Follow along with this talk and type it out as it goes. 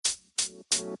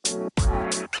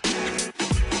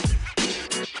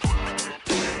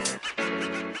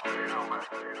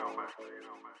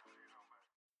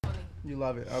You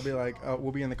love it. I'll be like,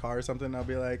 we'll be in the car or something. I'll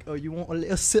be like, oh, you want a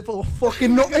little sip of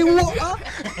fucking water?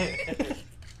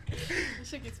 This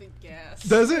shit gets me gassed.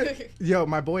 Does it? Yo,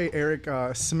 my boy Eric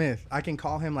Smith. I can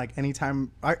call him like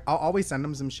anytime. I'll always send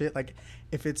him some shit. Like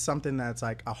if it's something that's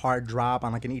like a hard drop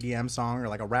on like an EDM song or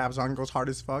like a rap song goes hard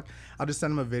as fuck, I'll just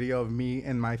send him a video of me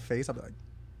and my face. I'll be like,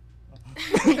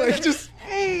 like just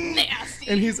Nasty.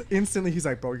 and he's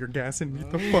like, bro, you're gassing me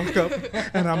the fuck up,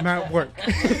 and I'm at work,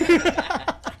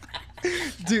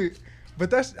 dude.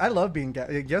 But I love being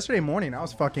gassed. Yesterday morning, I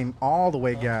was fucking all the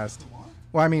way gassed.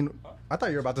 Well, I mean, I thought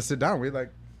you were about to sit down. We like.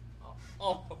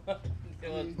 Oh,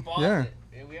 it was Yeah.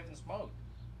 We haven't smoked.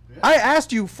 I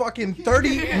asked you fucking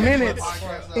 30 minutes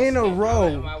in a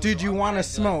row. Did you want to The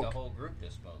smoke? whole group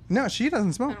just smoked. No, she doesn't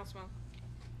I smoke. don't smoke.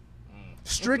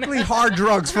 Strictly hard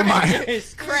drugs for mine.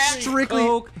 Crack. Strictly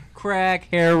Coke, crack,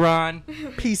 heroin.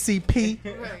 PCP,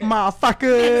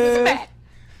 motherfucker.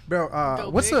 Bro, Go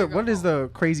what big or is the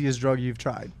craziest drug you've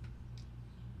tried?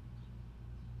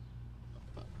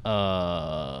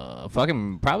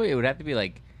 Fucking probably it would have to be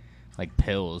like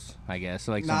pills, I guess.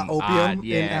 Like Not some opium odd,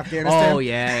 in Afghanistan? Oh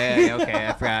yeah, okay,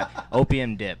 I forgot.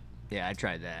 Opium dip. Yeah, I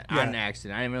tried that Yeah. on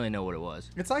accident. I didn't really know what it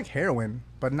was. It's like heroin,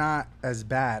 but not as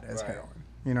bad as Right. heroin.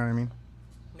 You know what I mean?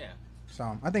 Yeah.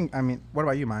 So I mean, what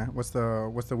about you, Maya? What's the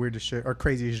weirdest shit or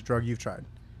craziest drug you've tried?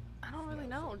 I don't really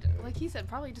know. Like he said,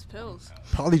 probably just pills.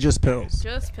 Probably just pills.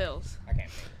 Just pills. I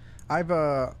can't.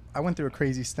 I went through a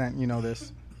crazy stint, you know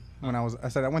this, when I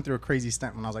went through a crazy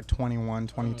stint when I was like 21,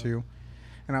 22.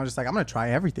 And I was just like, I'm going to try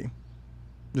everything.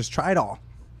 Just try it all.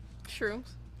 Shrooms.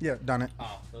 Yeah, done it.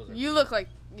 Oh, those are. You look like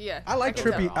I like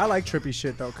can tell. trippy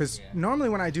shit though, because Yeah. normally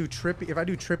when I do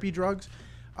trippy drugs,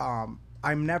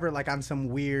 I'm never like on some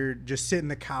weird, just sit in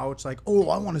the couch like, oh,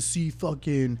 I want to see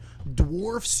fucking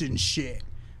dwarfs and shit.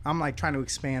 I'm like trying to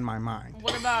expand my mind.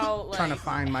 What about like Trying to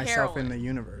find myself in the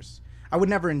universe. I would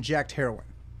never inject heroin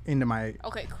into my.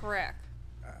 Okay, crack.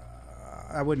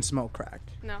 I wouldn't smoke crack.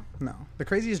 No. No. The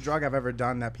craziest drug I've ever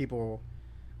done that people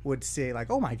would say like,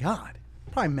 oh my god,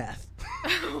 probably meth.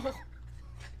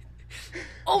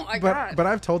 Oh my god. But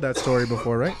I've told that story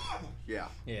before, right? Yeah.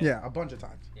 Yeah, a bunch of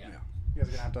times. Yeah. You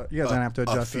guys are gonna have to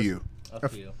adjust A few. A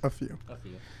few. A few. A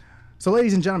few. So,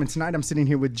 ladies and gentlemen, tonight I'm sitting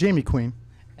here with Jamie Queen,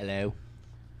 Hello.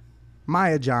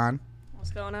 Maya John,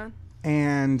 What's going on?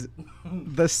 and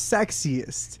the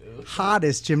sexiest,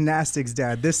 hottest gymnastics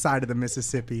dad this side of the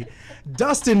Mississippi,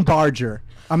 Dustin Barger,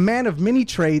 a man of many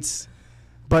traits,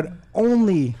 but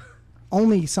only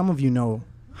some of you know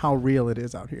how real it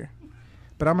is out here.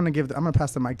 But I'm gonna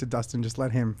pass the mic to Dustin. Just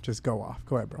let him just go off.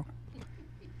 Go ahead, bro.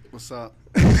 What's up?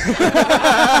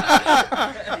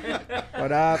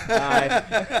 What up? Hi.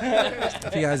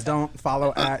 If you guys don't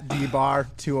follow at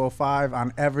dbar205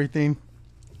 on everything,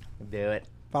 Do it.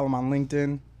 follow him on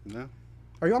LinkedIn. No,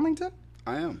 Are you on LinkedIn?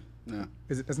 I am. No.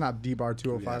 It's not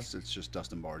dbar205. Yes, it's just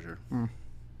Dustin Barger. You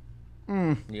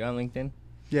on LinkedIn?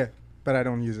 Yeah, but I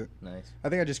don't use it. Nice. I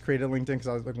think I just created LinkedIn because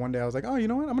I was like, one day I was like, oh, you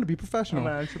know what? I'm gonna be professional.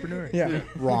 entrepreneur. Yeah,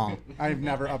 wrong. I've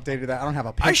never updated that. I don't have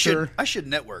a picture. I should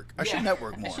network. I should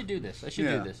network more. I should do this. I should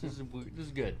Yeah. do this. This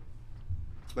is good.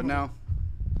 But no,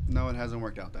 it hasn't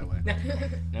worked out that way.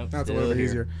 Nope, That's a still little bit here.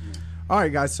 easier. All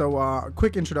right, guys. So,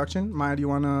 quick introduction. Maya, do you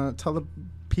want to tell the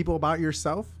people about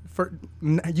yourself?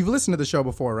 You've listened to the show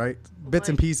before, right? Bits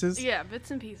and Like, pieces. Yeah,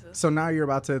 bits and pieces. So now you're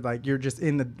about to you're just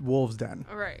in the wolves' den.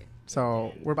 Right.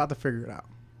 So we're about to figure it out.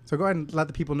 So go ahead and let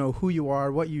the people know who you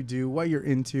are, what you do, what you're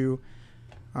into.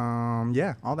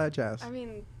 Yeah, all that jazz. I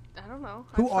mean, I don't know.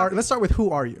 Let's start with who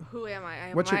are you? Who am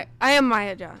I? What's I am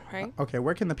Maya John, right? Okay,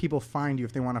 where can the people find you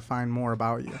if they want to find more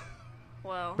about you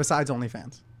Well, besides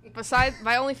OnlyFans? besides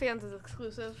my OnlyFans is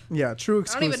exclusive. Yeah, true I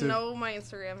exclusive. don't even know my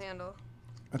Instagram handle.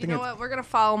 I You think know it's- what? We're gonna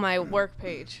follow my work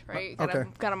page, right? Okay.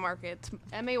 Gotta mark it. It's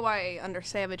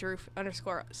MAYA_Savage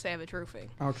Roofing.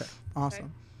 Okay,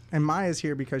 awesome. And Maya's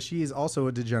here because she is also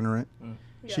a degenerate.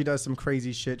 She Yeah. does some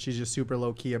crazy shit. She's just super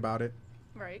low key about it.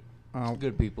 Right.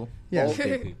 Good people. Yeah, Bol-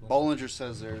 Good people. Bollinger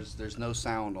says there's no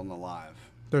sound on the live.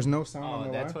 there's no sound on Oh,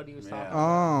 the that's live. what he was Yeah. talking Oh, about.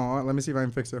 all right, let me see if I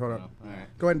can fix it. Hold on. All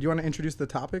right. Go ahead. Do you want to introduce the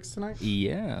topics tonight?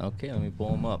 Yeah. Okay. Let me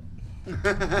pull them up.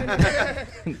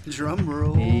 Drum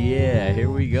roll. Yeah, here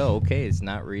we go. Okay, it's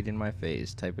not reading my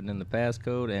face. Type it in the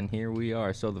passcode, and here we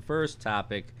are. So the first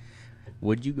topic: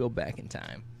 would you go back in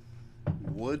time?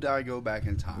 Would I go back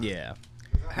in time? Yeah.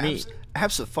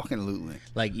 Absolutely.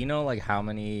 Like like how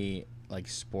many like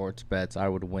sports bets I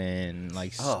would win,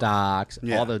 like Oh, stocks,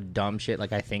 yeah. all the dumb shit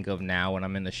like I think of now when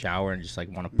I'm in the shower and just like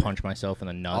want to punch myself in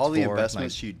the nuts. All the for,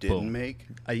 investments like, you didn't boom. make.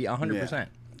 100%.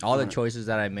 All the choices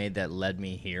that I made that led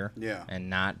me here, Yeah. and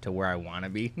not to where I want to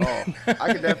be. Oh,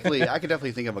 I could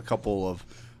definitely think of a couple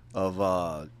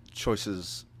of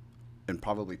choices, and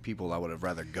probably people I would have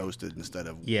rather ghosted instead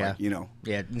of, Yeah. like, you know.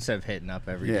 Yeah, instead of hitting up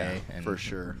every Yeah, day and for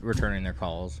sure. returning their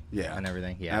calls, Yeah. and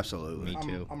everything. Yeah, Absolutely. Me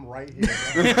too. I'm right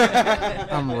here.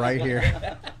 I'm right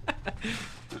here.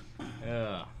 Ugh.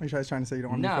 Are you guys trying to say you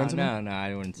don't want to be No, friends with me? no,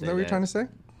 I wouldn't say Is that what you're trying to say?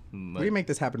 But We can make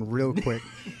this happen real quick.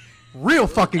 Real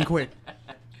fucking quick.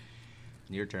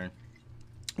 your turn.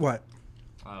 What?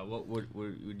 What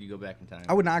would you go back in time?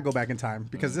 I would not go back in time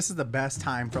because this is the best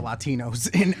time for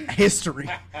Latinos in history.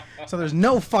 So there's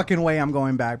no fucking way I'm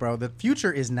going back, bro. The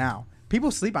future is now.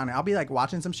 People sleep on it. I'll be like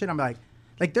watching some shit. I'm like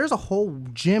there's a whole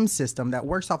gym system that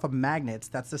works off of magnets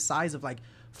that's the size of like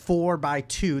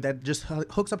 4x2 that just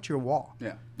hooks up to your wall.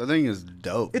 Yeah. The thing is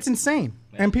dope. It's insane.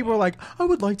 And people are like, I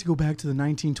would like to go back to the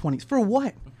 1920s. For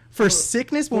what? For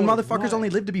sickness when motherfuckers what? only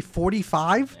lived to be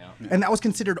 45? Yeah. And that was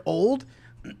considered old?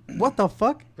 What the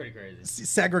fuck? Pretty crazy.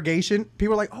 Segregation.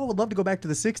 People are like, oh, I'd love to go back to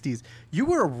the 60s. You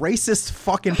were a racist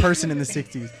fucking person in the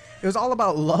 60s. It was all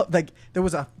about love. Like, there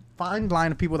was a fine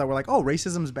line of people that were like, oh,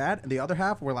 racism's bad. And the other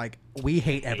half were like, we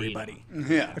hate everybody.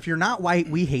 Yeah. If you're not white,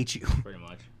 we hate you. Pretty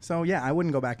much. So, yeah, I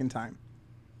wouldn't go back in time.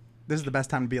 This is the best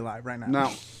time to be alive right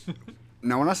now.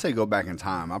 Now, when I say go back in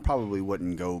time, I probably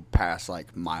wouldn't go past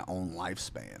like my own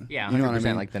lifespan. Yeah, you know what I 100%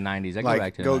 mean? like the 90s. I go Like,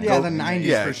 back to go- the 90s. Yeah, the 90s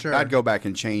yeah, for sure. I'd go back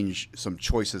and change some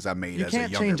choices I made You as can't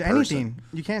a younger change person. anything.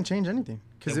 You can't change anything.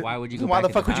 Then why would you go Why back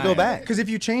the fuck in would you go time? back? Because if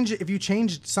you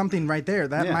change something right there,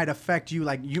 that Yeah. might affect you.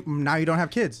 Like now you don't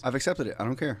have kids. I've accepted it. I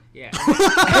don't care. Yeah.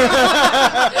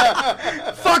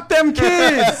 Fuck them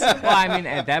kids. Well, I mean,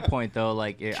 at that point though,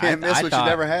 like Can't miss what you thought-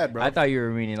 never had, bro. I thought you were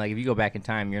meaning like if you go back in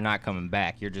time, you're not coming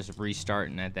back. You're just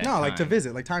restarting at that. No, like to time.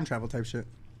 visit, like time travel type shit.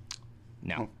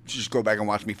 No. Just go back and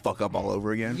watch me fuck up all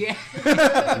over again.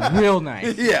 Yeah. Real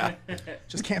nice. Yeah.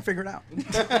 Just can't figure it out.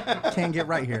 Can't get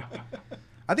right here.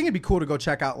 I think it'd be cool to go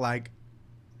check out like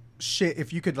shit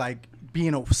if you could like be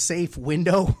in a safe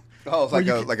window. Oh, it's where like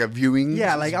you a could- like a viewing.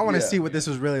 Yeah, like I want to Yeah. see what this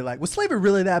was really like. Was slavery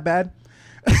really that bad?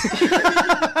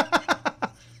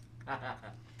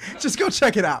 Just go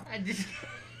check it out.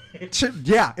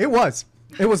 Yeah, it was.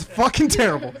 It was fucking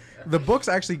terrible. The books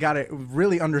actually got it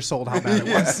really undersold how bad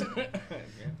it was.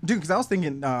 Dude, because I was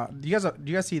thinking, do you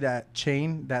guys see that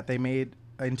chain that they made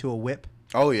into a whip?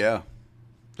 Oh yeah,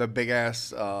 the big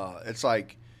ass. It's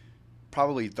like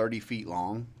probably 30 feet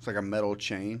long. It's like a metal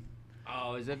chain.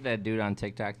 Oh, is that dude on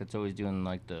TikTok that's always doing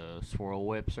like the swirl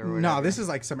whips or whatever? No, this is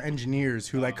like some engineers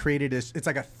who like created this. It's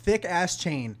like a thick ass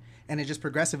chain, and it just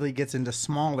progressively gets into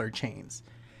smaller chains.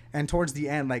 And towards the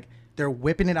end, like they're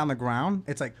whipping it on the ground.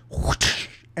 It's like,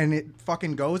 and it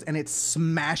fucking goes, and it's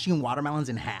smashing watermelons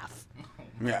in half.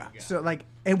 Yeah. So like,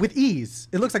 and with ease,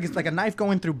 it looks like it's like a knife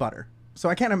going through butter. So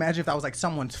I can't imagine if that was like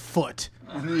someone's foot.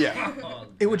 Yeah.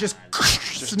 It would just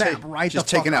snap right Just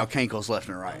the fuck taking up. out cankles left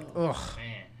and right. Ugh,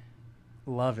 Man.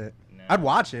 love it. No. I'd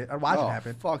watch it. I'd watch Oh, it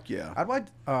happen. fuck yeah. I'd watch.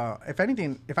 If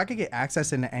anything, if I could get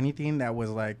access into anything that was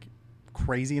like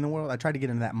crazy in the world, I tried to get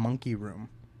into that monkey room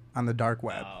on the dark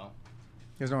web. Oh.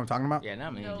 You guys know what I'm talking about? Yeah,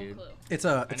 not me, No dude. clue. It's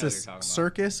know a what you're talking about.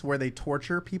 circus where they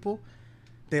torture people.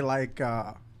 They like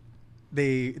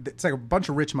it's like a bunch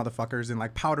of rich motherfuckers in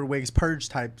like powder wigs, purge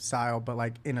type style, but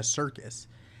like in a circus.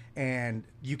 And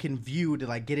you can view to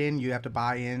like get in. You have to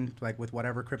buy in like with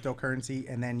whatever cryptocurrency,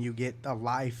 and then you get a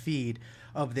live feed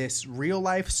of this real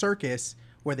life circus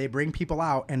where they bring people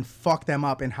out and fuck them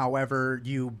up, and however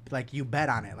you bet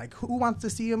on it. Like who wants to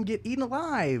see them get eaten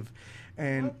alive?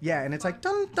 And yeah, and it's like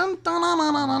dun dun dun dun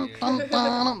dun dun dun dun,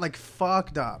 dun, like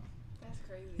fucked up. That's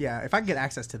crazy. Yeah, if I could get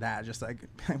access to that, just like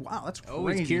wow, that's crazy.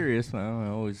 Always curious. I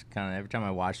always kind of every time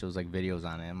I watch those like videos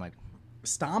on it, I'm like,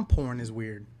 Stomp porn is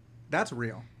weird. That's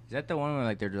real. is that the one where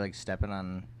like they're like stepping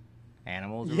on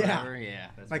animals or Yeah. whatever? Yeah.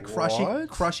 That's Like What?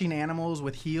 crushing animals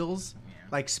with heels,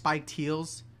 like spiked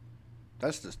heels.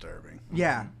 That's disturbing.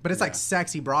 Yeah, but it's like Yeah.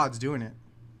 sexy broads doing it.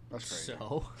 That's crazy.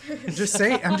 so. I'm just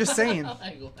saying. I'm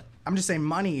just saying.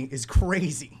 Money is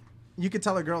crazy. You could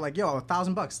tell a girl like, "Yo,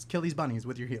 $1,000, kill these bunnies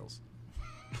with your heels."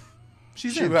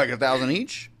 She's Should in. be like 1,000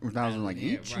 each, or 1,000 like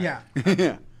each. right. Yeah.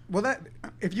 Yeah. Well, that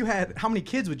if you had, how many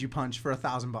kids would you punch for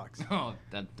 $1,000? Oh,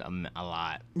 that's a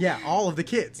lot. Yeah, all of the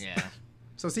kids. Yeah.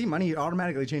 So see, money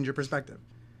automatically change your perspective.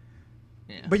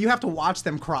 Yeah. But you have to watch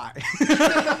them cry.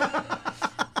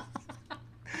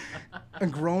 A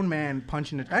grown man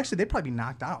punching it. Actually, they'd probably be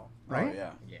knocked out, right? Oh,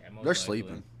 yeah. Yeah, most They're likely.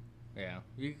 sleeping. Yeah.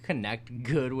 You can connect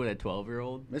good with a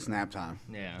 12-year-old. It's nap time.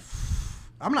 Yeah.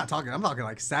 I'm talking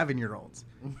like 7-year-olds.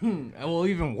 Well,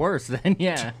 even worse then,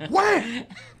 yeah. What?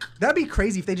 That'd be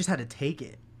crazy if they just had to take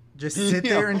it. just sit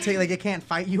there and take, like, it can't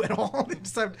fight you at all.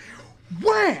 It's like,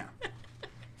 wham!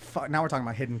 Fuck, now we're talking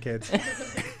about hidden kids.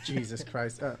 Jesus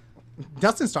Christ.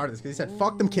 Dustin started this because he said,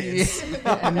 fuck them kids.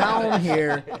 And now I'm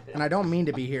here, and I don't mean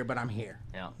to be here, but I'm here.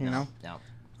 Yeah. You know? Yeah.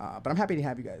 But I'm happy to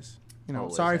have you guys. You know,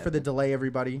 Always sorry for happy. the delay,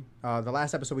 everybody. The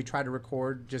last episode we tried to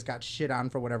record just got shit on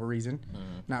for whatever reason.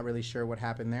 Not really sure what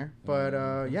happened there.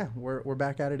 But yeah, we're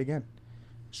back at it again.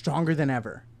 Stronger than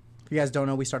ever. If you guys don't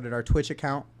know, we started our Twitch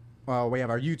account. We have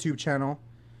our YouTube channel.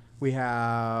 We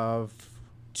have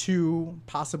 2,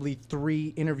 possibly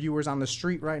 3 interviewers on the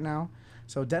street right now.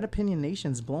 So Dead Opinion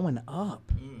Nation's blowing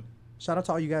up. Shout out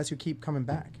to all you guys who keep coming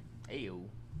back. Ayo.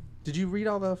 Did you read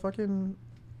all the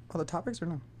topics or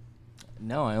no?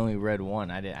 No, I only read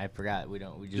one. I forgot. We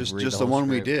just read Just the the whole one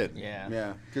we script. did. Yeah.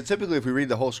 Yeah. Because typically, if we read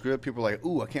the whole script, people are like,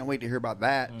 "Ooh, I can't wait to hear about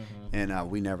that," and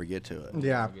we never get to it.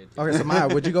 Yeah. Okay, so Maya,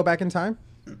 would you go back in time?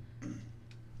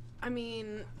 I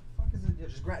mean,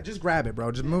 Just grab it,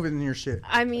 bro. Just move it in your shit.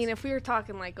 if we were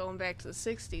talking like going back to the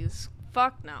 '60s,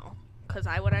 fuck no, because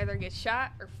I would either get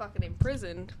shot or fucking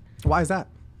imprisoned. Why is that?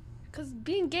 Because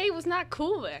being gay was not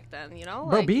cool back then, you know?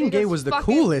 Bro, Like, being gay niggas was the fucking-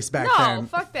 coolest back then. No,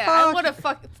 fuck that. I Fuck. would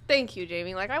have Thank you,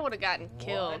 Jamie. Like, I would have gotten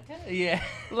killed. Yeah.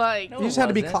 Like, No. You just had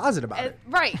to be wasn't. closet about it.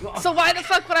 right. So why the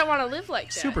fuck would I want to live like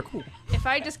that? Super cool. If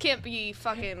I just can't be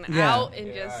fucking Yeah. out and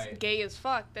Yeah, just right. gay as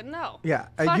fuck, then no. Yeah.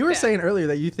 Fuck You were that. saying earlier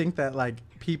that you think that, like,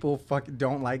 people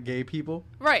don't like gay people.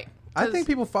 Right. I 'Cause think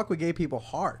people fuck with gay people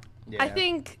hard. Yeah. I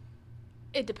think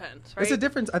it depends, right? It's a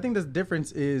difference. I think the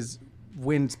difference is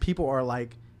when people are,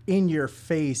 like, in your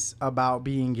face about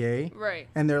being gay. Right.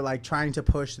 And they're, like, trying to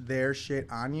push their shit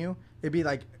on you. It'd be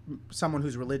like someone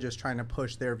who's religious trying to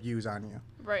push their views on you.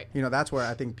 Right. You know, that's where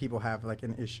I think people have, like,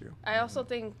 an issue. I also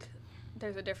think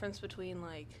there's a difference between,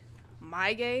 like,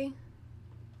 my gay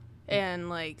and,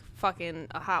 like, fucking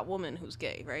a hot woman who's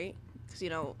gay, right? Because, you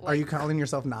know, like, Are you calling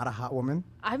yourself not a hot woman?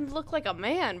 I look like a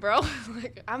man, bro.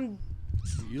 Like, I'm...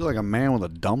 You're like a man with a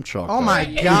dump truck. Oh though. my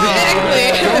god.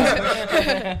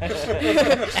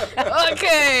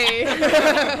 Okay.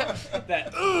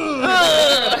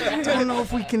 I don't know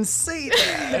if we can say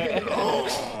that.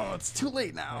 Oh, it's too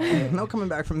late now. No coming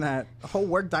back from that. The whole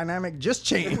work dynamic just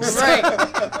changed.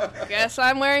 Right. Guess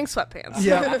I'm wearing sweatpants.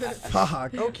 Yeah.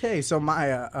 Fuck. Okay, so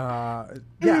Maya,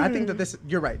 yeah, I think that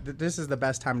you're right. That this is the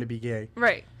best time to be gay.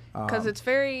 Right. Because it's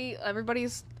very,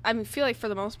 everybody's, feel like for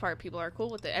the most part, people are cool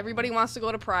with it. Everybody wants to go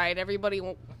to Pride. Everybody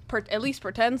at least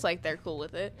pretends like they're cool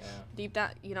with it. Yeah. Deep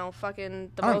down, you know,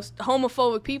 fucking the most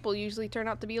homophobic people usually turn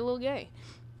out to be a little gay.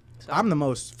 So, I'm the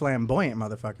most flamboyant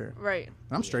motherfucker. right.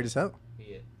 I'm straight as hell.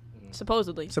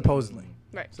 Supposedly. Supposedly.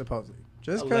 Right. Supposedly.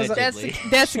 Just because. Allegedly.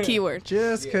 That's the key word.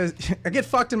 Just because I get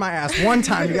fucked in my ass one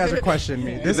time, you guys are questioning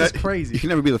me. This is You crazy. can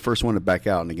never be the first one to back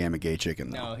out in the game of gay chicken.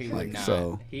 Though. No, he like, would not.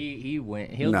 So He went.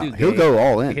 He'll No, do. he'll gay. go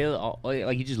all in.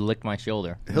 Like he just licked my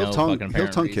shoulder. He'll No tongue- fucking he'll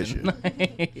apparent tongue kiss reason.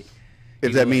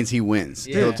 if that means he wins,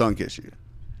 Yeah. he'll tongue kiss you.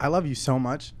 I love you so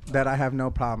much that I have no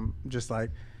problem just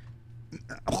like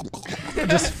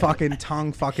just fucking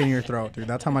tongue fucking your throat, dude.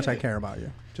 That's how much I care about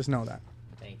you. Just know that.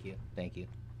 Thank you. Thank you.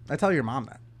 I tell your mom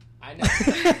that. I know.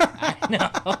 I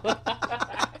know.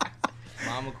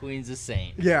 Mama Queen's the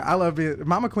same. Yeah, I love it.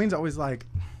 Mama Queen's always like,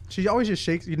 she always just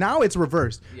shakes you. Now it's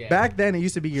reversed. Yeah. Back then it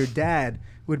used to be your dad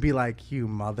would be like, you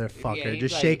motherfucker, Yeah, he'd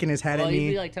just like- shaking his head well, at He'd me.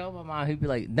 be like, tell my mom. He'd be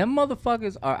like, them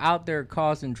motherfuckers are out there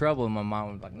causing trouble. And my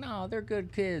mom would be like, no, they're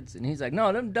good kids. And he's like,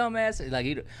 no, them dumbasses.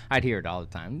 Like I'd hear it all the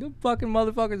time. Them fucking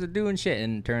motherfuckers are doing shit.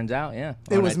 And it turns out, yeah,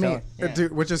 It when was I me, tell- yeah.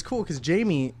 dude, which is cool because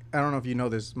Jamie. I don't know if you know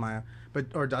this, Maya,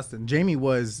 or Dustin. Jamie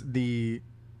was the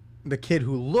kid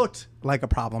who looked like a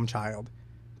problem child,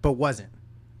 but wasn't.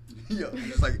 Yeah,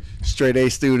 it's like straight A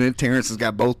student. Terrence has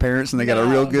got both parents, and they got a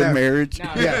real good no. marriage. No,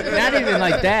 not even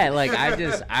like that. Like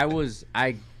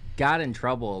I got in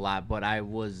trouble a lot, but I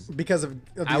was Because of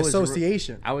the I was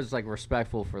association. I was like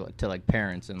respectful to like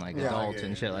parents and like Yeah. adults Yeah,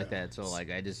 and shit yeah. like that. So like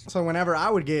I just So whenever I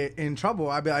would get in trouble,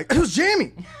 I'd be like, "It was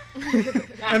Jamie,"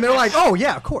 and they're like, "Oh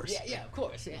yeah, of course." yeah, of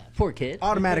course, yeah. Poor kid.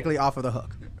 Automatically off of the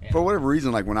hook. For whatever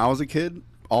reason, like when I was a kid,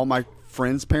 all my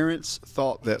friends' parents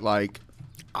thought that like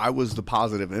I was the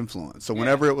positive influence. So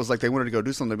whenever it was like they wanted to go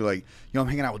do something, they'd be like, I'm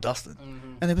hanging out with Dustin.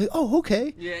 And they'd be like, oh,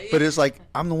 okay. Yeah, yeah. But it's like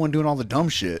I'm the one doing all the dumb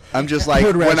shit. I'm just like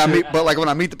Hood rat when I shit. meet, but like when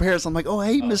I meet the parents, I'm like, oh,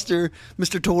 hey, Mr.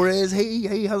 Torres,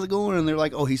 hey, how's it going? And they're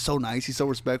like, oh, he's so nice, he's so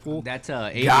respectful. That's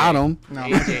AJ. Got him. No.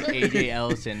 AJ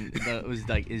Ellison was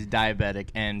like is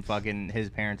diabetic, and fucking his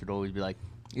parents would always be like,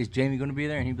 "Is Jamie gonna be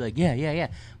there?" And he'd be like, "Yeah."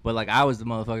 But like I was the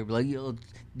motherfucker, be like, "Yo,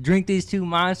 drink these 2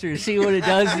 monsters, see what it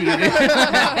does to you."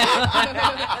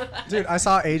 Dude, I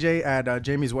saw AJ at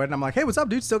Jamie's wedding. I'm like, "Hey, what's up,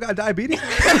 dude? Still got diabetes?"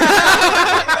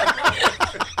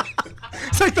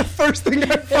 It's like the first thing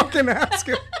I fucking ask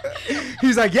him.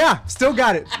 He's like, yeah, still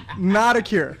got it. Not a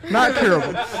cure. Not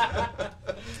curable.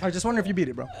 I just wonder if you beat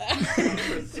it, bro.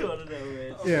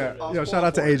 Yeah. Yo, shout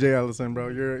out to AJ Ellison, bro.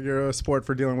 You're a sport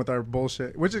for dealing with our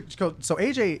bullshit. So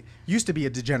AJ used to be a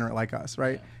degenerate like us,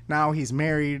 right? Yeah. Now he's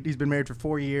married. He's been married for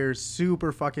 4 years.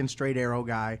 Super fucking straight arrow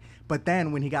guy. But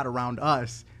then when he got around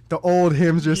us, the old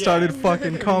hymns just started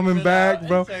fucking coming back,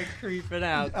 bro. Started creeping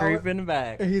out, creeping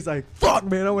back. And he's like, fuck,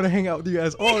 man, I want to hang out with you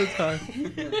guys all the time.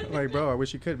 I'm like, bro, I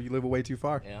wish you could, but you live way too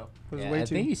far. Yeah. I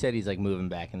think he said he's like moving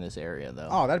back in this area, though.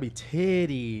 Oh, that'd be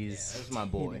titties. Yeah, that's my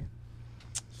boy.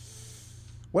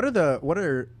 What are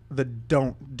the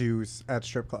don't do's at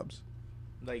strip clubs?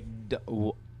 Like,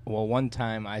 well, one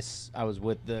time I was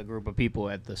with the group of people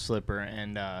at the Slipper,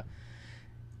 and I'm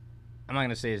not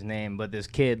gonna say his name, but this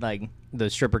kid, like, the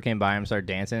stripper came by and started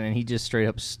dancing, and he just straight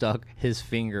up stuck his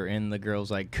finger in the girl's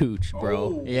like cooch, bro.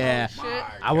 Oh, yeah,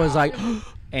 I was like,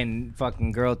 and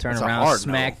fucking girl turned around,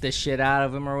 smacked the shit out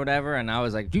of him or whatever, and I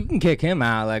was like, you can kick him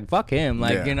out, like fuck him,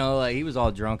 like you know, like he was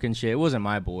all drunk and shit. It wasn't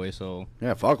my boy, so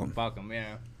yeah, fuck him. Fuck him,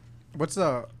 yeah.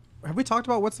 Have we talked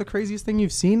about what's the craziest thing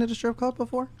you've seen at a strip club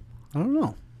before? I don't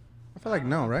know. I feel like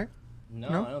no, right?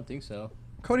 No, I don't think so.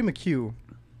 Cody McHugh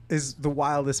is the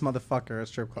wildest motherfucker at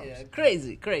strip clubs. Yeah,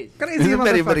 crazy. Very,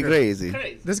 very crazy.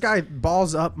 This guy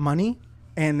balls up money,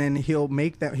 and then he'll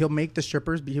make the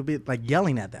strippers, he'll be like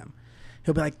yelling at them.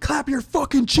 He'll be like, clap your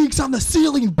fucking cheeks on the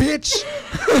ceiling, bitch.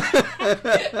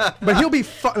 But he'll be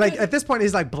like, at this point,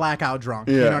 he's like blackout drunk.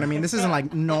 Yeah. You know what I mean? This isn't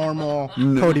like normal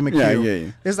Cody McHugh.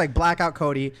 Yeah. This is like blackout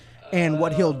Cody. And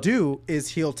what he'll do is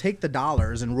he'll take the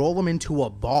dollars and roll them into a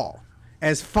ball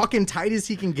as fucking tight as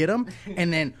he can get them,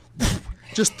 and then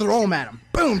just throw them at them.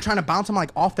 Boom, trying to bounce them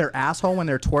like off their asshole when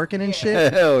they're twerking and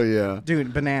shit. Hell yeah.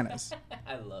 Dude, bananas.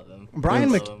 I love him. Brian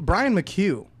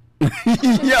McHugh.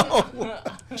 Yo.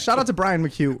 Shout out to Brian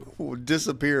McHugh. Will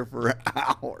disappear for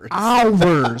hours.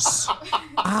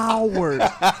 Hours.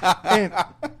 And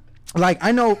like,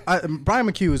 I know Brian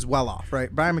McHugh is well off,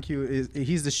 right? Brian McHugh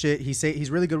he's the shit.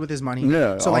 He's really good with his money.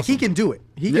 Yeah. So like he can do it.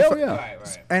 Right.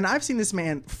 And I've seen this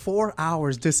man 4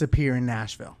 hours disappear in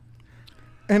Nashville.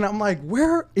 And I'm like,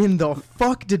 where in the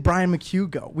fuck did Brian McHugh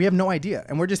go? We have no idea.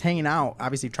 And we're just hanging out,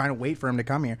 obviously trying to wait for him to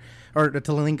come here or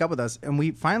to link up with us. And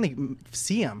we finally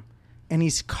see him, and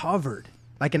he's covered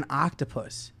like an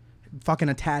octopus, fucking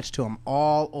attached to him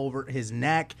all over his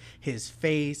neck, his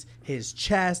face, his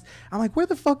chest. I'm like, where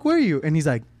the fuck were you? And he's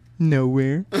like,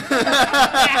 nowhere.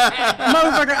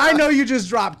 Motherfucker, I know you just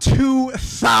dropped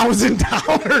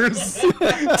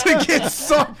 $2,000 to get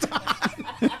sucked on.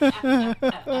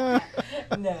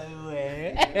 No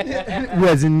way.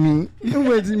 Wasn't me.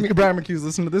 Brian McHugh's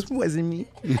listening to this. Wasn't me.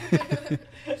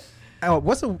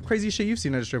 What's the craziest shit you've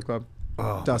seen at a strip club,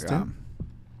 Dustin?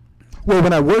 Well,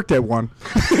 when I worked at one.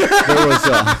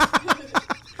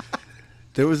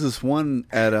 There was this one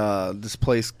at this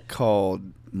place called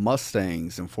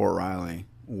Mustangs in Fort Riley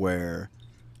where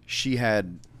she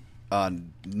had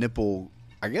nipple,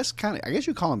 I guess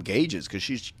you call them gauges, because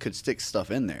she could stick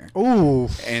stuff in there. Ooh.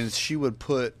 And she would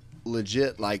put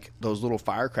legit like those little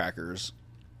firecrackers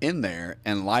in there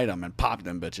and light them and pop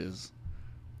them bitches.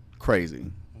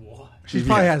 Crazy. What? She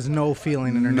probably has no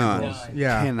feeling in her nipples.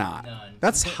 Yeah. Cannot. None.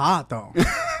 That's hot, though.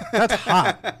 That's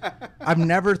hot. I've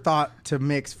never thought to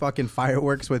mix fucking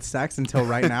fireworks with sex until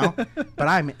right now, but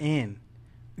I'm in.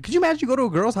 Could you imagine you go to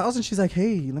a girl's house and she's like,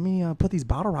 hey, let me put these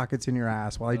bottle rockets in your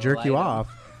ass while I jerk you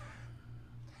off?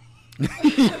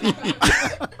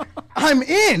 I'm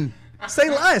in. Say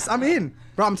less. I'm in.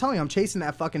 Bro, I'm telling you, I'm chasing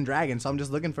that fucking dragon, so I'm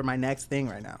just looking for my next thing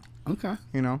right now. Okay.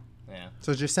 You know? Yeah.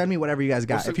 So just send me whatever you guys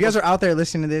got. If you guys are out there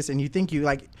listening to this and you think if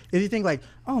you think like,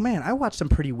 oh man, I watched some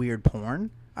pretty weird porn.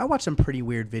 I watched some pretty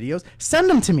weird videos. Send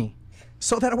them to me.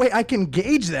 So that way I can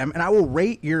gauge them and I will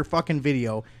rate your fucking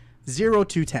video 0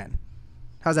 to 10.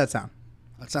 How's that sound?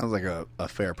 That sounds like a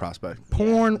fair prospect.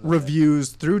 Porn reviews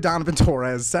through Donovan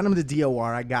Torres. Send them to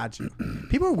DOR. I got you.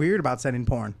 People are weird about sending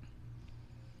porn.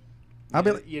 I'll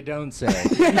be like, you don't say.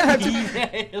 Man,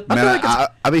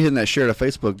 I be hitting that share to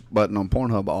Facebook button on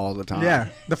Pornhub all the time. Yeah.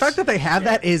 The fact that they have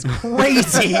that is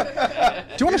crazy. Do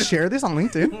you want to share this on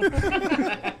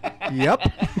LinkedIn?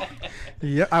 Yep.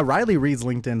 Yeah. Riley reads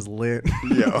LinkedIn's lit.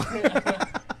 Yo.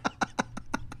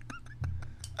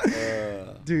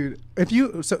 Dude,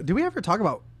 do we ever talk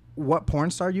about what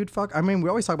porn star you'd fuck? I mean, we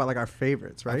always talk about like our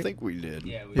favorites, right? I think we did.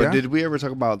 Yeah, we but did. Did we ever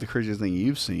talk about the craziest thing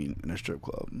you've seen in a strip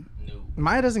club? No.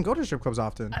 Maya doesn't go to strip clubs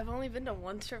often. I've only been to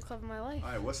one strip club in my life.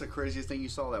 All right, what's the craziest thing you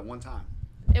saw that one time?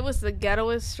 It was the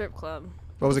ghettoest strip club.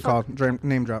 What was it called?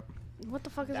 Name drop. What the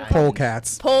fuck is it?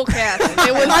 Polecats. Polecats.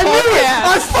 It was I knew it.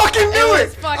 I polecats. fucking knew It it.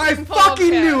 was I fucking fucking polecats.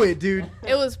 knew it, dude.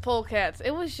 It was polecats.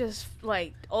 It was just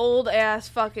like old ass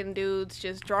fucking dudes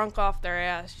just drunk off their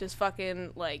ass, just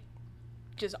fucking like,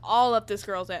 just all up this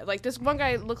girl's ass. Like this one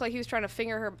guy looked like he was trying to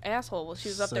finger her asshole while she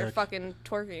was up there Sick. fucking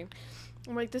twerking.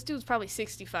 I'm like, this dude's probably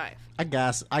 65. I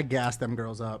gas them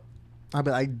girls up. I'll be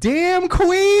like, damn,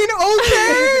 queen,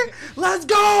 okay, let's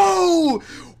go.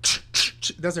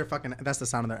 That's the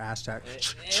sound of their ass check.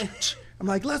 I'm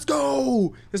like, let's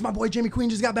go. This is my boy Jamie Queen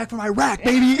just got back from Iraq,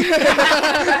 baby.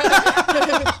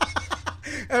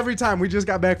 Every time we just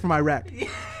got back from Iraq.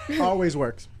 Always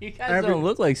works. You guys don't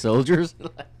look like soldiers.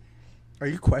 Are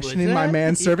you questioning What's my that?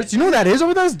 man's service? You know who that is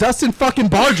over there? It's Dustin fucking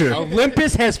Barger.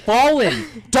 Olympus has fallen.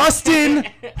 Dustin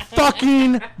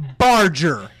fucking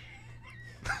Barger.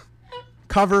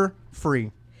 Cover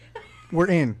free. We're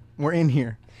in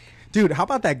here. Dude, how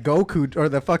about that Goku or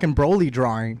the fucking Broly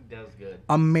drawing? That was good.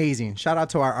 Amazing. Shout out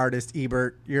to our artist,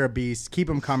 Ebert. You're a beast. Keep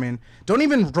them coming. Don't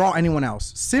even draw anyone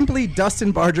else. Simply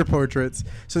Dustin Barger portraits.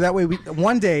 So that way,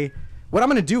 one day, what I'm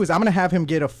going to do is I'm going to have him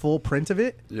get a full print of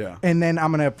it. Yeah. And then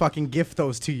I'm going to fucking gift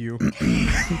those to you.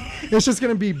 It's just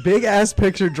going to be big ass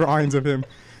picture drawings of him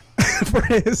for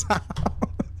his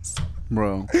house.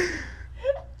 Bro.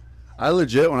 I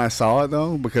legit, when I saw it,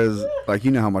 though, because, like,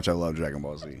 you know how much I love Dragon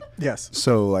Ball Z. Yes.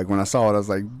 So, like, when I saw it, I was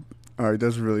like, all right,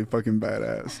 that's really fucking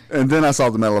badass. And then I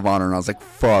saw the Medal of Honor, and I was like,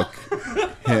 fuck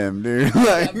him, dude.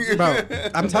 Like, Bro,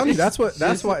 I'm telling you, that's what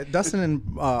Dustin and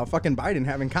fucking Biden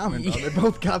have in common, bro. They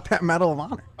both got that Medal of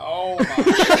Honor. oh,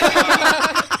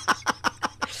 my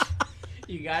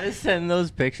You gotta send those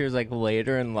pictures like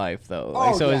later in life, though. Oh,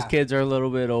 Like, so his yeah. kids are a little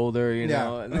bit older, you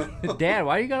Yeah. know. Dad,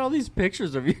 why you got all these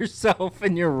pictures of yourself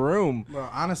in your room? Well,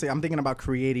 honestly, I'm thinking about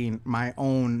creating my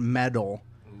own medal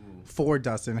for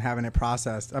Dustin, having it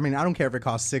processed. I mean, I don't care if it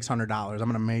costs $600. I'm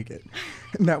gonna make it.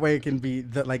 And that way, it can be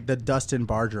the Dustin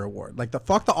Barger Award, like the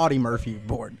fuck the Audie Murphy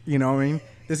board. You know what I mean?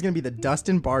 This is gonna be the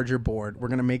Dustin Barger board. We're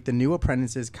gonna make the new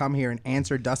apprentices come here and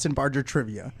answer Dustin Barger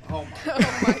trivia. Oh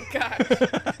my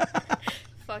god.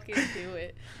 Fucking do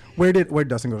it. Where'd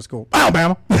Dustin go to school?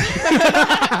 Alabama.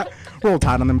 Roll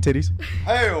Tide on them titties.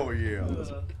 Hell yeah.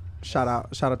 Shout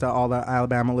out to all the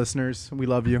Alabama listeners. We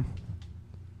love you.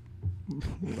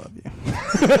 We love you.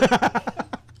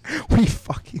 We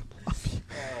fucking love you.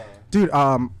 Dude,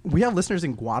 we have listeners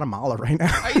in Guatemala right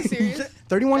now. Are you serious?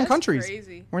 31 That's countries.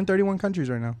 crazy. We're in 31 countries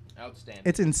right now. Outstanding.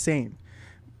 It's insane.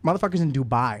 Motherfuckers in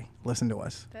Dubai listen to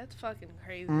us. That's fucking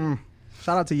crazy.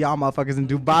 Shout out to y'all motherfuckers in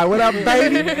Dubai. What up,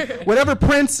 baby? Whatever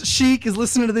Prince Sheik is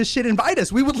listening to this shit, invite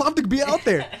us. We would love to be out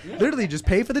there. Literally, just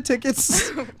pay for the tickets,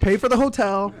 pay for the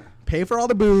hotel, pay for all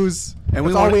the booze. And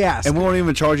That's all won't- we ask. And we won't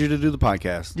even charge you to do the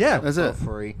podcast. Yeah. That's For it.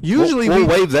 free. Usually we'll we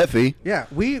waive that fee. Yeah,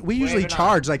 we usually it off.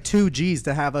 charge like 2 G's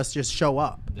to have us just show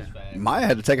up. Maya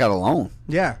had to take out a loan.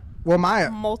 Yeah. Well,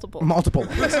 Multiple. multiple.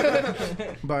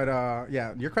 But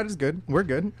yeah, your credit's good. We're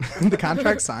good. The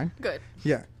contract's signed. Good.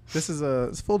 Yeah. This is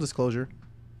it's full disclosure.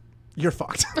 You're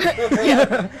fucked.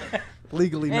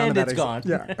 Legally, none And of that it's gone.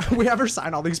 Yeah. We ever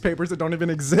sign all these papers that don't even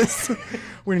exist.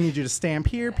 We're gonna need you to stamp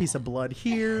here, piece of blood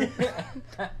here.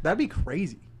 That'd be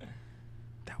crazy.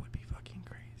 That would be fucking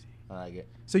crazy. I like it.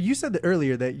 So you said that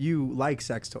earlier that you like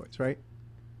sex toys, right?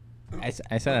 I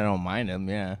said I don't mind them.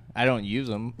 Yeah, I don't use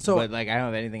them. So- but like I don't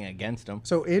have anything against them.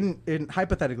 So in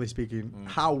hypothetically speaking,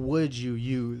 how would you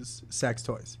use sex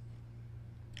toys?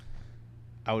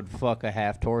 I would fuck a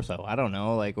half torso. I don't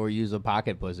know, like, or use a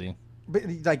pocket pussy. But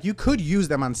like you could use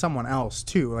them on someone else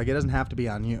too. Like it doesn't have to be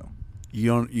on you.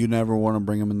 You never want to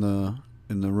bring them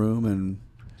in the room and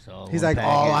So He's one like,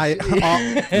 I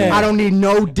package. don't need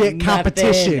no dick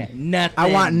competition. Nothing.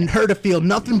 I want her to feel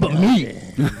nothing but me.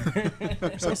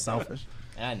 So selfish.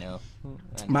 I know.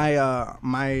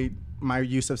 My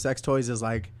use of sex toys is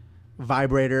like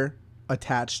vibrator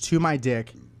attached to my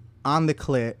dick on the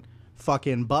clit,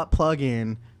 fucking butt plug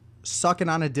in, sucking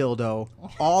on a dildo.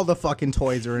 All the fucking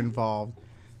toys are involved.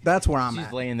 That's where I'm She's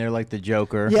at. laying there like the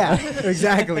Joker. Yeah,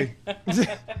 exactly.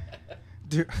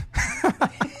 Dude.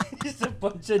 Just a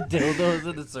bunch of dildos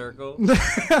in a circle.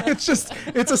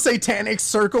 it's a satanic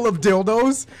circle of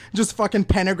dildos. Just fucking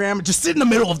pentagram. Just sit in the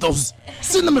middle of those.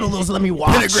 Sit in the middle of those. Let me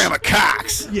watch. pentagram of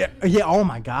cocks. Yeah. Yeah. Oh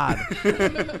my god.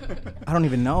 I don't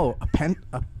even know a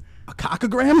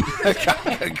cockogram.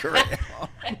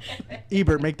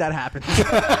 Ebert, make that happen.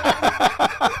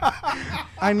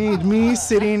 I need me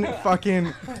sitting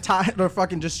fucking or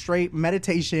fucking just straight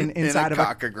meditation inside of a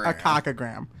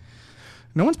cockogram.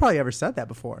 No one's probably ever said that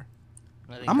before.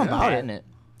 I'm about it.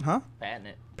 Huh? Patent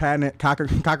it. Patent it.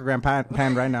 Cockogram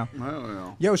patent right now. I don't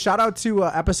know. Yo, shout out to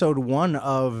episode 1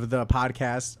 of the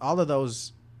podcast. All of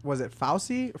those was it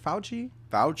Fauci? Fauci.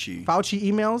 Fauci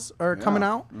emails are coming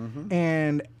out,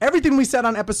 and everything we said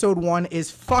on episode 1 is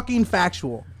fucking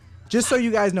factual. Just so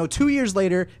you guys know, 2 years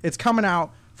later, it's coming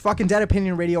out. Fucking Dead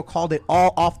Opinion Radio called it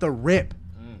all off the rip.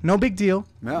 No big deal.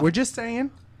 Yeah. We're just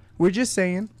saying. We're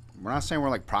not saying we're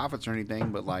like prophets or anything,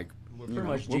 but like We're pretty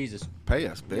much Jesus. Pay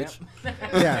us, bitch.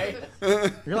 Yeah.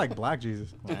 You're like Black Jesus.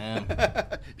 I am.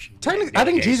 Technically, I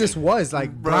think Jesus was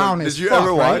like brown as Did you fuck, ever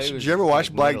right? watch? Did you ever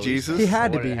watch Black Jesus? He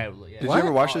had to What be. it had- Did What? you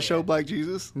ever watch Oh, the show yeah. Black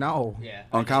Jesus? No. Yeah.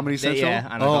 On Comedy Central? Yeah,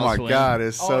 on Oh Adult my Swim. God,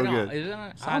 it's so no, good. Is it on,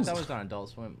 I Sounds- thought it was on Adult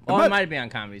Swim. It Oh, might- it might be on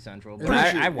Comedy Central, but Pretty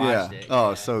I watched yeah. it. Oh,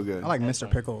 yeah. it's so good. I like Mr.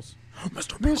 Pickles.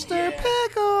 Mr.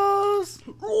 Pickles.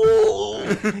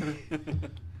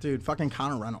 Dude, fucking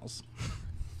Connor Reynolds.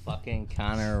 Fucking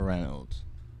Connor Reynolds.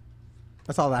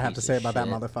 That's all I have Piece to of say about that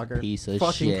shit. motherfucker. Piece of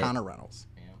fucking shit. Connor Reynolds.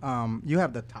 You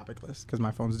have the topic list because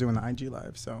my phone's doing the IG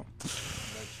live, so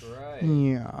That's right.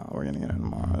 yeah, we're gonna get it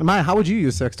tomorrow. Maya, how would you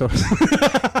use sex toys?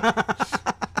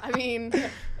 I mean,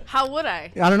 how would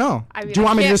I? I don't know. I mean, Do you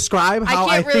want me to can't- describe how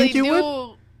I can't really think you do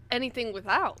would? anything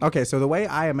without. Okay, so the way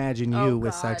I imagine you Oh,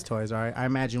 with sex God. toys, all right, I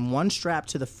imagine one strap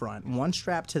to the front, one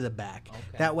strap to the back.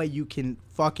 That way you can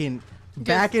fucking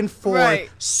back and forth right.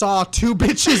 saw two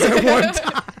bitches at one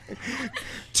time.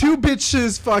 Two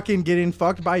bitches fucking getting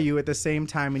fucked by you at the same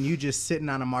time, and you just sitting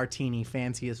on a martini,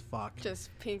 fancy as fuck. Just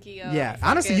pinky up. Yeah,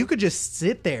 honestly, fucking- you could just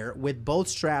sit there with both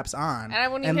straps on, And I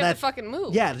wouldn't even have to fucking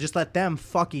move. Yeah, just let them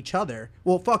fuck each other.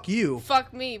 Well, fuck you.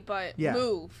 Fuck me, but Yeah.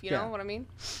 move. You Yeah. know what I mean?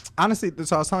 Honestly,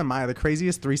 so I was telling Maya the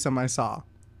craziest threesome I saw.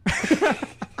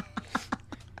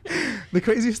 The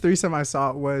craziest threesome I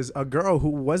saw was a girl who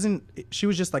wasn't. She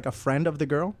was just like a friend of the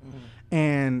girl,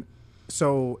 and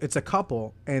so it's a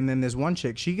couple, and then there's one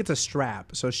chick. She gets a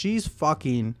strap, so she's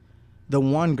fucking the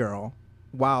one girl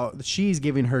while she's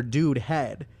giving her dude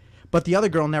head, but the other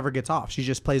girl never gets off. She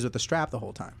just plays with the strap the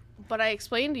whole time. But I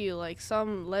explained to you, like,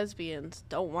 some lesbians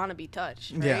don't want to be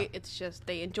touched, right? Yeah. It's just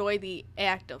they enjoy the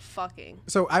act of fucking.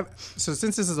 So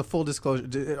since this is a full disclosure,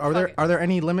 are Fuck it. there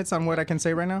any limits on what I can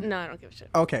say right now? No, I don't give a shit.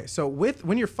 Okay, so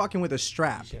when you're fucking with a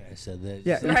strap, I said that.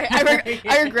 yeah.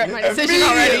 I regret my decision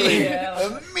already.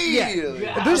 Immediately.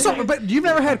 There's some, but you've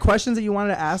never had questions that you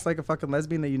wanted to ask like a fucking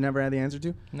lesbian that you never had the answer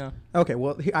to? No. Okay,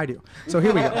 well, I do. So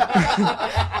here we go.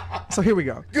 So here we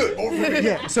go. Good. Over.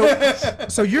 Yeah.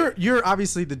 So you're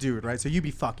obviously the dude, right? So you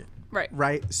be fucking. Right.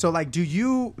 Right. So like,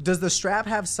 does the strap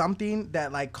have something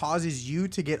that like causes you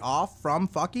to get off from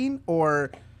fucking,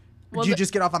 or Well, do you the-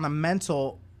 just get off on the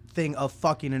mental thing of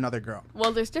fucking another girl?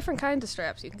 Well, there's different kinds of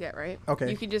straps you can get, right? Okay.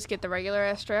 You can just get the regular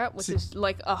ass strap, which is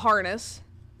like a harness,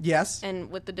 Yes. and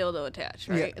with the dildo attached,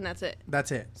 right? Yeah. And that's it.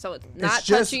 That's it. So it's not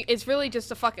just- touching. It's really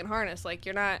just a fucking harness. Like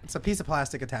you're not It's a piece of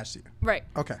plastic attached to you. right.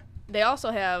 Okay. They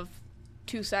also have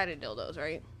two-sided dildos,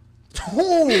 right?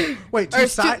 Oh, wait,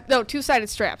 Or two-sided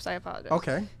straps. I apologize.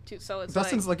 Okay. So it's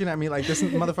Dustin's like, looking at me like this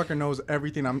motherfucker knows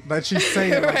everything that she's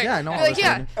saying. Like, right. yeah, I know all Like, this.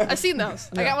 yeah, already. I've seen those.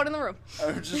 I got one in the room.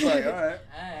 I'm just like, all right.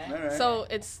 All right. So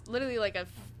it's literally like a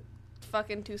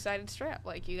fucking two-sided strap.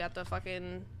 Like you got the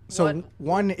fucking So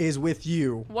one is with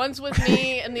you, one's with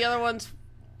me and the other one's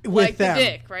with like them. the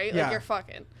dick, right? Yeah. Like you're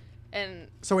fucking. And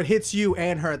So it hits you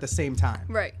and her at the same time.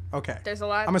 right. Okay. There's a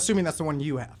lot. I'm assuming that's the one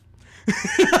you have.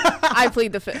 I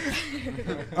plead the fifth.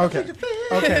 Okay.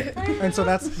 Okay. And so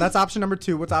that's option number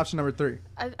 2. What's option number 3?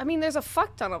 I mean, there's a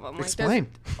fuck ton of them. Like, Explain.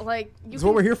 Like you That's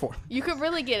what we're here for. You could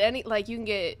really get any. Like you can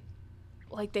get.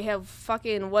 Like they have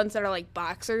fucking ones that are like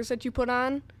boxers that you put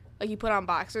on. Like you put on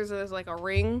boxers, and there's like a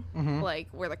ring, Mm-hmm. like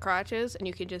where the crotch is, and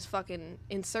you can just fucking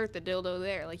insert the dildo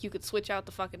there. Like you could switch out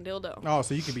the fucking dildo. Oh,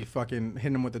 so you could be fucking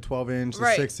hitting them with the 12-inch, the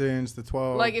Right. 6-inch, the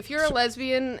 12. Like if you're a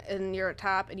lesbian and you're a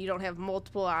top and you don't have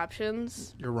multiple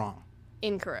options, You're wrong.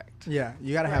 incorrect. Yeah,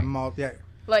 you gotta have them yeah.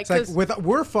 Like, It's like 'cause-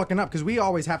 we're fucking up because we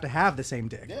always have to have the same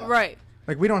dick. Right.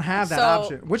 Like we don't have that So-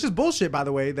 option, which is bullshit, by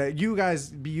the way. That you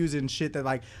guys be using shit that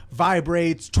like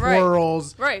vibrates, Right.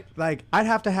 twirls. Right. Like I'd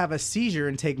have to have a seizure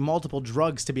and take multiple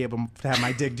drugs to be able to have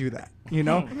my dick do that. You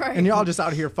know. Right. And y'all just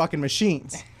out here fucking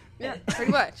machines. Yeah,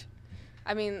 pretty much.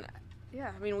 I mean, yeah.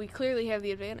 I mean, we clearly have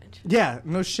the advantage. Yeah.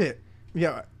 No shit.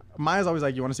 Yeah. Maya's always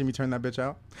like, "You want to see me turn that bitch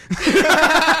out?"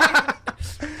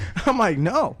 I'm like,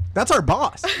 "No, that's our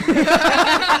boss."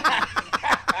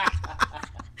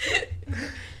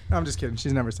 I'm just kidding.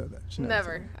 She's never said that. She never. said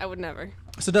Never. I would never.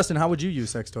 that. So Dustin, how would you use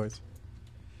sex toys?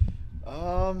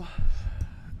 I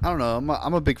don't know.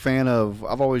 I'm a big fan of.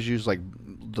 I've always used like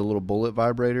the little bullet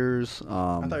vibrators.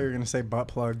 I thought you were gonna say butt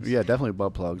plugs. Yeah, definitely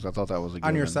butt plugs. I thought that was a good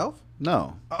On one. yourself?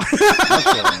 No.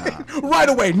 Absolutely not. Right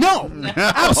away. No.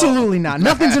 Absolutely not.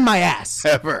 Nothing's in my ass.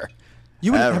 Ever.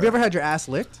 Have Ever. you ever had your ass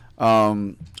licked?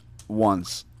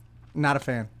 Once. Not a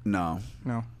fan. No,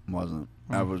 No. wasn't.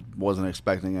 I wasn't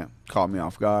expecting it. Caught me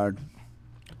off guard.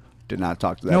 Did not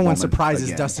talk to that No one woman surprises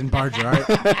again. Dustin Barger, all right?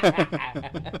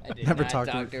 I did Never not talk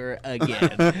to talk to her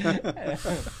again.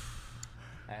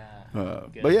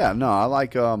 Good. But yeah, no, I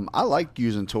like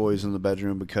using toys in the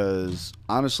bedroom because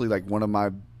honestly, like one of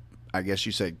my, I guess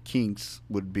you said kinks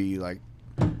would be like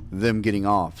them getting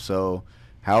off. So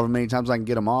however many times I can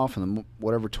get them off and then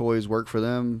whatever toys work for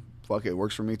them, fuck it,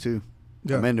 works for me too.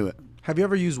 Yeah. I'm into it. Have you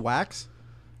ever used wax?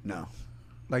 No.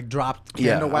 Like dropped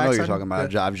Yeah, candle I wax? know what you're on talking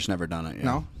about. the- I've just never done it. Yeah.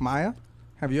 No? Maya?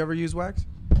 Have you ever used wax?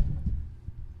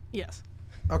 Yes.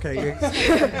 Okay.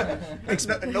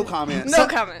 No comment. No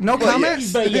comment. No comment?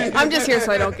 But yeah. I'm just here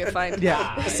so I don't get fined.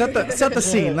 Yeah. Set the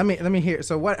scene. Let me hear.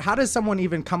 So what? How does someone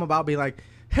even come about be like,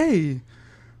 hey,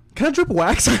 can I drip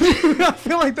wax on you? I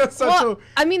feel like that's such Well, a.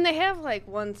 I mean, they have like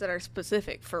ones that are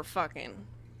specific for fucking,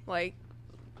 like,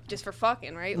 just for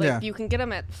fucking, right? Like Yeah. you can get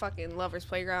them at fucking Lovers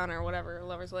Playground or whatever,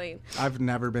 Lovers Lane. I've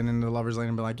never been into Lover's Lane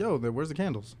and been like, yo, where's the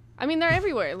candles? I mean, they're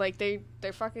everywhere. Like they're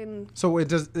fucking. So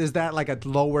is that like a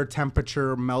lower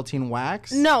temperature melting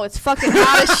wax? No, it's fucking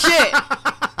hot as shit.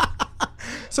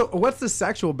 So what's the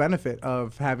sexual benefit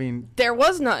of having? There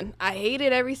was none. I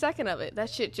hated every second of it. That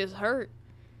shit just hurt.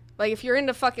 Like if you're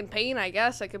into fucking pain, I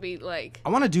guess it could be like. I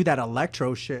want to do that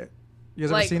electro shit. You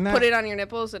guys Like ever seen that? put it on your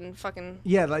nipples and fucking.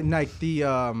 Yeah, like the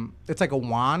it's like a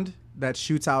wand that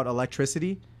shoots out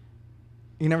electricity.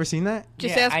 You never seen that?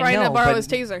 Just Yeah, ask I Brian to know, borrow but- his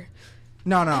taser.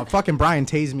 No. Fucking Brian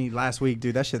tased me last week,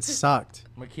 dude. That shit sucked.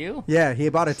 McHugh? Yeah, he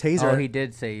bought a taser. Oh, he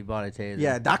did say he bought a taser.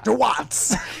 Yeah, Dr.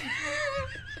 Watts.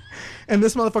 And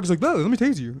this motherfucker's like, no, let me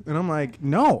tase you. And I'm like,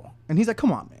 no. And he's like,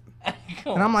 come on, man.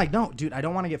 And I'm like, no, dude, I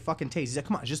don't want to get fucking tased. He's like,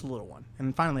 come on, it's just a little one.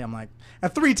 And finally, I'm like,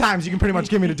 at 3 times, you can pretty much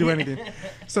get me to do anything.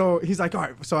 So he's like, all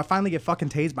right. So I finally get fucking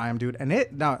tased by him, dude. And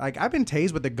like, I've been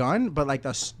tased with the gun, but like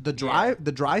the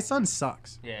dry sun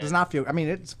sucks. Yeah. Does not feel. I mean,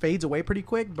 it fades away pretty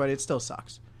quick, but it still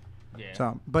sucks. Yeah.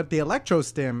 So, but the electro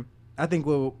stim, I think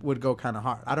would go kind of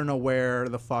hard. I don't know where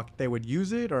the fuck they would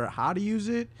use it or how to use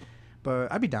it, but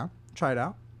I'd be down. Try it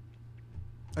out.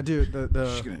 I do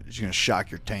She's gonna shock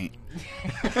your taint.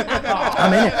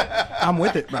 I'm in it. I'm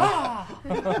with it, bro.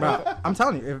 Bro, I'm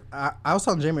telling you. If I was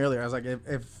telling Jamie earlier, I was like,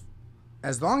 if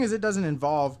as long as it doesn't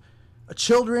involve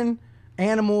children,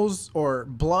 animals, or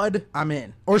blood, I'm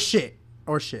in. Or shit.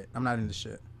 I'm not into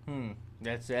shit.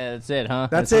 That's it, huh?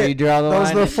 That's where it. You draw the Those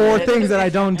line are the at 4 shit? things that I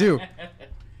don't do.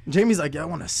 Jamie's like, yeah, I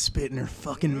want to spit in her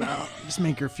fucking mouth. Just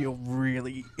make her feel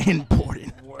really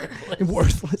important.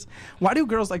 Worthless. Why do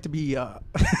girls like to be, why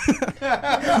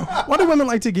do women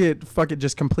like to get fucking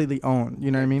just completely owned? You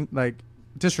know what I mean? Like,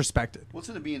 disrespected. What's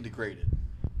into being degraded?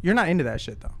 You're not into that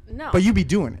shit, though. No. But you be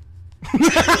doing it.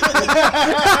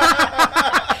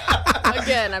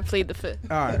 Again, I plead the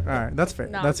fifth. All right. That's fair.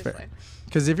 No, I'm That's just fair. playing.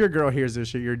 Because if your girl hears this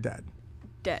shit, you're dead.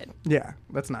 Dead. Yeah,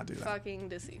 let's not do that. Fucking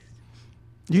deceased.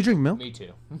 You drink milk? Me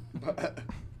too.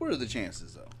 What are the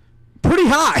chances though? Pretty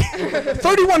high.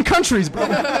 31 countries, bro.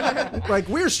 Like,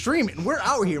 we're streaming. We're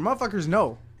out here. Motherfuckers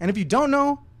know. And if you don't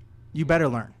know, you better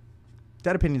learn.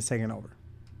 That opinion's taking over.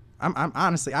 I'm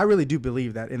honestly, I really do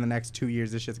believe that in the next 2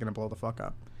 years, this shit's going to blow the fuck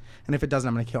up. And if it doesn't,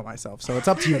 I'm going to kill myself. So it's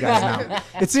up to you guys now.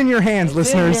 It's in your hands,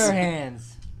 listeners. In your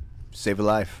hands. Save a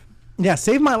life. Yeah,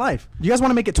 save my life. You guys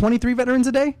want to make it 23 veterans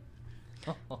a day?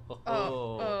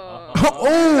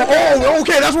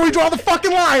 Okay, that's where we draw the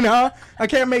fucking line, huh? I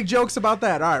can't make jokes about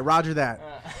that. All right, roger that.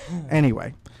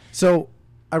 Anyway, so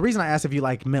a reason I asked if you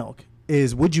like milk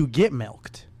is, would you get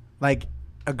milked? Like,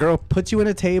 a girl puts you in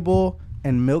a table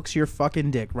and milks your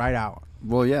fucking dick right out.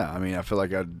 Well, yeah. I mean, I feel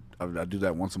like I'd do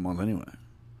that once a month anyway.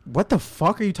 What the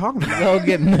fuck are you talking about? Go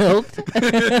get milked.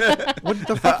 What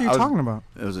the fuck are you talking about?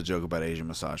 It was a joke about Asian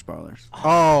massage parlors.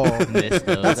 Oh, Missed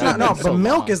those. that's not, no, That's but so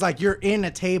milk long. is like you're in a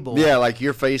table. Yeah, like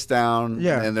you're face down.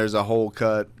 Yeah. And there's a hole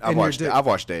cut. And your dick. I've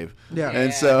watched Dave. Yeah.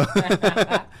 And so,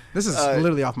 This is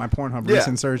literally off my Pornhub yeah.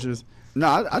 recent searches.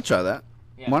 no, I'd try that.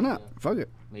 Yeah, Why me not? too. Fuck it.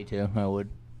 Me too. I would.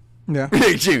 Yeah.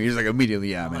 Jimmy, he's like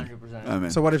immediately, yeah, man. 100%. I'm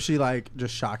in. So what if she like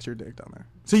just shocks your dick down there?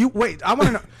 So you wait, I want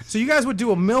to know. So you guys would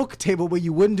do a milk table, but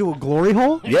you wouldn't do a glory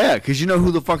hole? Yeah, because you know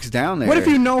who the fuck's down there. What if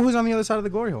you know who's on the other side of the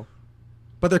glory hole?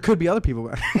 But there could be other people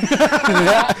back.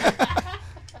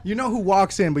 You know who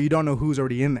walks in, but you don't know who's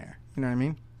already in there. You know what I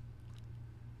mean?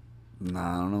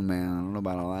 Nah, I don't know, man. I don't know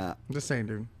about all that. I'm just saying,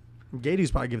 dude.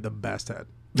 Gady's probably give the best head.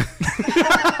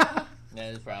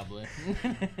 That is probably.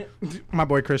 My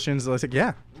boy Christian's like,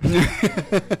 yeah,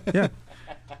 yeah,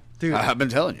 dude. I've been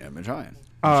telling you. I've been trying.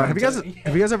 Have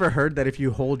you guys ever heard that if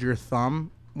you hold your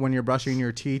thumb when you're brushing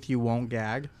your teeth, you won't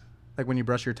gag, like when you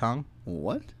brush your tongue?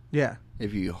 What? Yeah.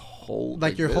 If you hold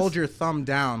Like you this? hold your thumb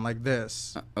down like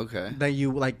this. Okay. That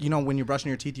you like, you know, when you're brushing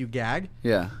your teeth, you gag.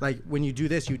 Yeah. Like when you do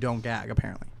this, you don't gag.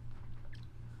 Apparently,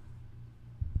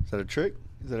 Is that a trick?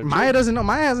 Is that a Maya trick? doesn't know.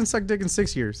 Maya hasn't sucked dick in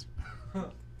 6 years.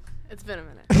 It's been a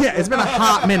minute. Yeah, it's been a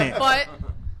hot minute. But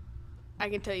I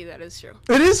can tell you that is true.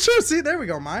 It is true. See, there we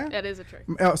go, Maya. That is a trick.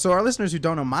 So our listeners who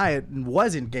don't know, Maya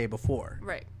wasn't gay before.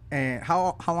 Right. And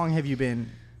how long have you been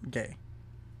gay?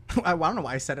 I don't know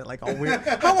why I said it like all weird.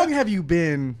 How long have you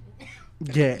been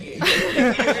gay?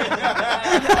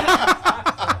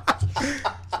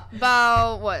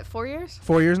 About, what, 4 years?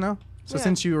 4 years now? So Yeah.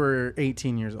 since you were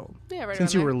 18 years old. Yeah, right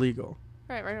Since around you were there. legal.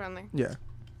 Right around there. Yeah.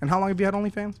 And how long have you had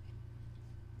OnlyFans?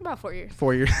 About 4 years.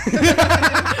 4 years.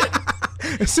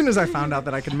 As soon as I found out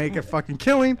that I could make a fucking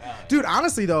killing. Dude,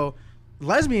 honestly though,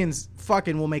 lesbians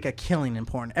fucking will make a killing in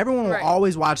porn. Everyone will Right.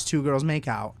 always watch two girls make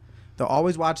out. They'll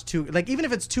always watch two, like even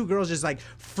if it's two girls just like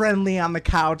friendly on the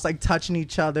couch, like touching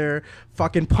each other,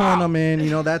 fucking pulling them in,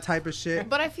 you know, that type of shit.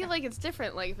 But I feel like it's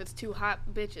different. Like if it's two hot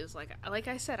bitches, like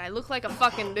I said, I look like a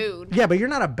fucking dude. Yeah, but you're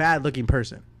not a bad looking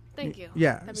person. Thank you.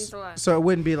 Yeah. That means a lot. So it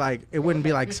wouldn't be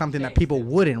like something that people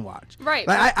wouldn't watch. Right.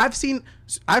 Like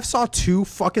I've saw two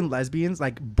fucking lesbians,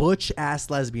 like butch ass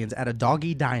lesbians at a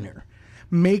doggy diner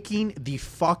making the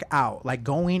fuck out, like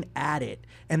going at it.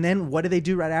 And then what did they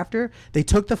do right after? They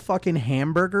took the fucking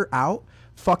hamburger out,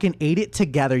 fucking ate it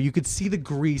together. You could see the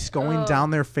grease going down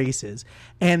their faces.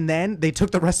 And then they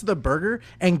took the rest of the burger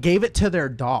and gave it to their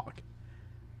dog.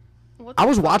 What I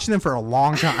was watching them for a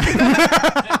long time.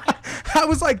 I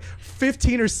was like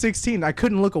 15 or 16. I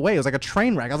couldn't look away. It was like a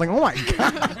train wreck. I was like, oh my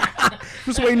God.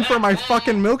 Just waiting for my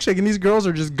fucking milkshake, and these girls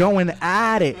are just going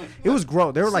at it. It was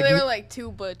gross. They were So like, they were like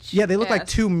two butch. yeah, they look like ass.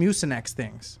 two Mucinex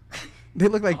things. They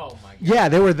look like, Oh my God. yeah,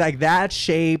 they were like that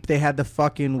shape. They had the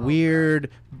fucking weird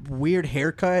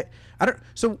haircut. I don't.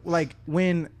 So like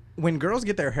when girls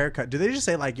get their haircut, do they just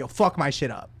say like, yo, fuck my shit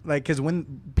up? Like, because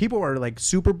when people are like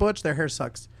super butch, their hair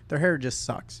sucks. Their hair just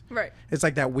sucks. Right. It's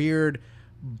like that weird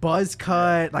buzz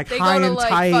cut, like They high go to, and like,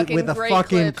 tight fucking with a great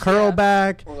fucking clips, curl yeah.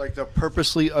 back. Or like the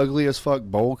purposely ugly as fuck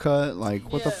bowl cut.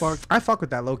 Like what the Yes. fuck? I fuck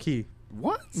with that low key.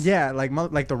 What? Yeah,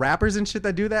 like the rappers and shit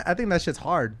that do that. I think that shit's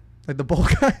hard. Like the bowl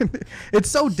cut. It's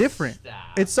so different. Stop.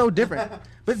 It's so different.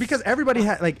 But because everybody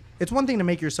had like, it's one thing to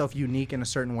make yourself unique in a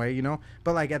certain way, you know.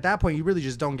 But like at that point, you really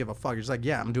just don't give a fuck. You're just like,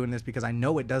 yeah, I'm doing this because I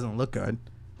know it doesn't look good,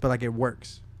 but like it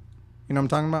works. You know what I'm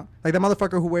talking about? Like that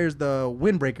motherfucker who wears the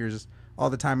windbreakers all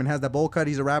the time and has that bowl cut.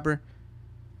 He's a rapper.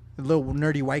 The little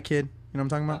nerdy white kid. You know what I'm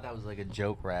talking I thought about? that was like a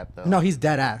joke rap though. No, he's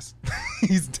dead ass.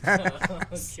 He's dead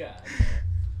ass. God.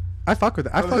 I fuck with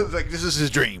it. I fuck. Like this is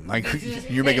his dream. Like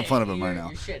you're making fun of him right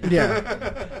now.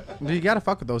 Yeah. You gotta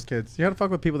fuck with those kids. You gotta fuck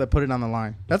with people that put it on the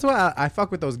line. That's why I fuck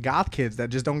with those goth kids that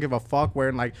just don't give a fuck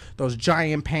wearing like those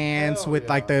giant pants with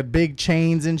like the big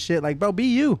chains and shit. Like, bro, be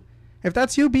you. If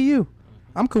that's you, be you.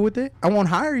 I'm cool with it. I won't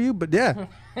hire you, but yeah,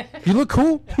 you look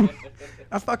cool.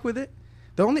 I fuck with it.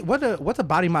 The only what's a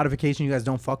body modification you guys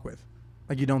don't fuck with?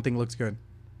 Like you don't think looks good?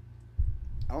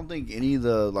 I don't think any of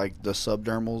the like the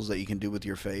subdermals that you can do with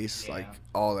your face, Yeah. like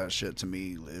all that shit to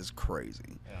me is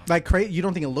crazy. Like you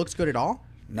don't think it looks good at all?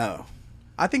 No.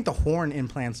 I think the horn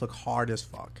implants look hard as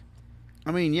fuck.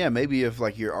 I mean, yeah, maybe if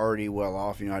like you're already well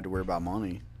off, you don't have to worry about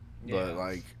money. Yeah. But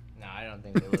like, No, I don't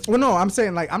think they look. Well, no, I'm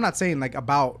saying like I'm not saying like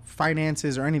about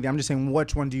finances or anything. I'm just saying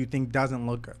which one do you think doesn't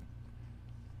look good?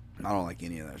 I don't like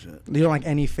any of that shit. You don't like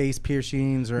any face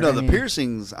piercings or No, the any-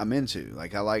 piercings I'm into.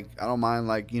 Like I don't mind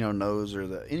like, you know, nose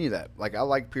or any of that. Like I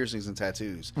like piercings and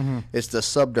tattoos. It's the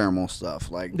subdermal stuff.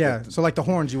 Like Yeah, so like the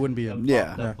horns, you wouldn't be.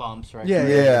 Yeah. The bumps right Yeah,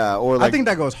 there. yeah, or like I think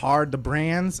that goes hard. The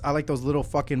brands, I like those little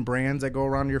fucking brands that go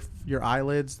around your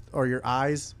eyelids or your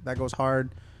eyes. That goes hard.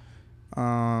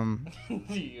 Why'd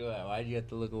you have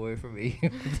to look away from me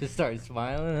to start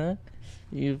smiling, huh?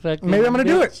 You fucking Maybe I'm gonna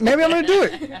do bitch. it. Maybe I'm gonna do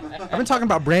it. I've been talking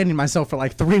about branding myself for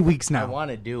like 3 weeks I now. want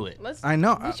to do it. I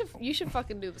know. You should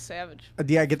fucking do the Savage.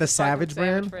 Yeah, get the Savage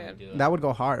brand. That would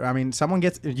go hard. I mean,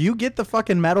 if you get the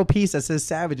fucking metal piece that says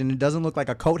Savage and it doesn't look like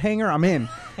a coat hanger, I'm in.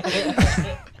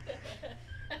 That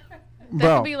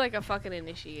Bro, could be like a fucking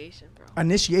initiation, bro.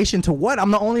 initiation to what?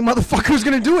 I'm the only motherfucker who's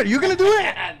gonna do it. You gonna do it?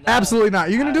 No. Absolutely not.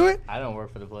 You gonna do it? I don't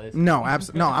work for the place. No,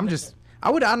 no. I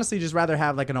would honestly just rather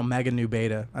have like an Omega Nu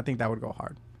Beta. I think that would go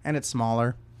hard, and it's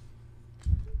smaller.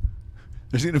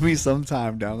 there's gonna be some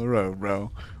time down the road,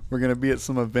 bro. We're gonna be at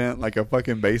some event like a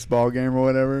fucking baseball game or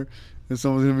whatever, and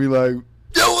someone's gonna be like,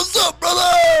 "Yo, what's up,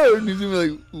 brother?" And he's gonna be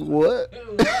like, "What?"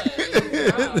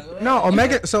 No,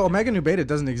 Omega Nu Beta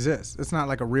doesn't exist. It's not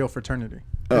like a real fraternity.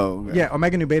 Oh, okay. Yeah,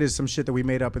 Omega Nu Beta is some shit that we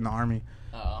made up in the army.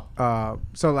 Oh.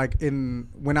 So like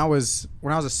when I was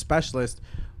a specialist,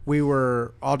 we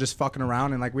were all just fucking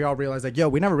around, and like we all realized like, yo,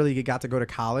 we never really got to go to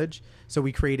college, so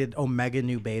we created Omega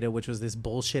Nu Beta, which was this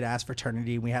bullshit ass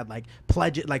fraternity. We had like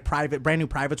pledges, like brand new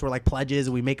privates were like pledges,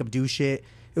 and we make them do shit.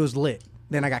 It was lit.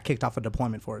 Then I got kicked off a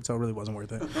deployment for it, so it really wasn't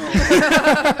worth it.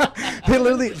 They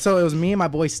literally, so it was me and my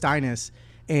boy Steinus,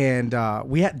 and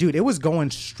we had, dude, it was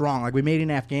going strong. Like we made it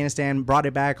in Afghanistan, brought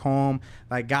it back home,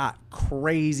 like got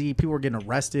crazy. People were getting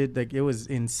arrested. Like it was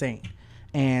insane.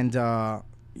 And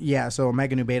yeah, so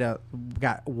Omega Nu Beta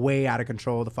got way out of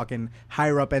control. The fucking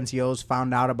higher up NCOs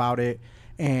found out about it,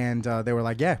 and they were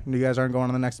like, yeah, you guys aren't going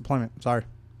on the next deployment. Sorry.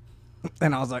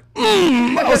 And I was like,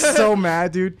 I was so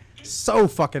mad, dude. So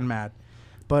fucking mad.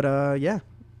 But yeah,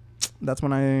 that's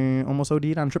when I almost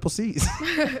OD'd on triple C's.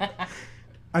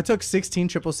 I took 16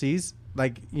 triple C's,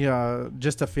 like, you know,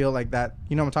 just to feel like that.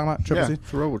 You know what I'm talking about? Triple Yeah, C?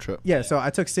 it's a robo trip. Yeah, so I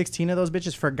took 16 of those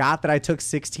bitches, forgot that I took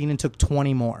 16 and took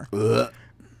 20 more.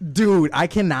 Dude, I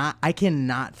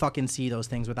cannot fucking see those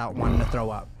things without wanting to throw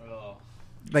up.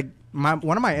 Like,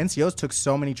 one of my NCOs took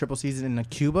so many triple C's in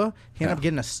Cuba, he ended up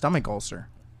getting a stomach ulcer.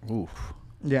 Oof.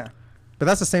 Yeah. But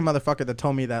that's the same motherfucker that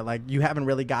told me that, like, you haven't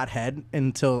really got head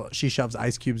until she shoves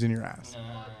ice cubes in your ass.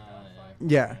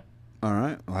 Yeah. All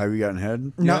right. Well, have you gotten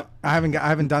head? No, yet? I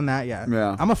haven't done that yet.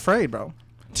 Yeah. I'm afraid, bro,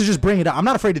 to just bring it up. I'm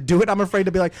not afraid to do it. I'm afraid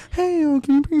to be like, hey,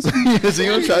 can you bring some? Is he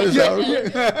gonna try this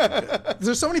out?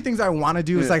 There's so many things I want to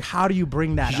do. It's like, how do you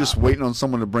bring that He's up? just waiting on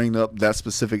someone to bring up that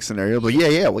specific scenario. But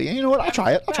yeah. Well, you know what? I'll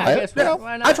try it. Yeah,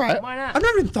 why not? I'll try it. Why not? I've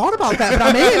never even thought about that, but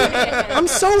I'm in. I'm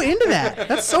so into that.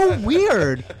 That's so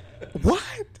weird. What?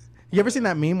 You ever seen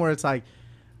that meme where it's like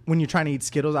when you're trying to eat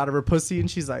Skittles out of her pussy and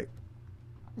she's like,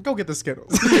 go get the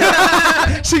Skittles.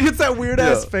 She gets that weird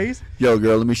ass face. Yo,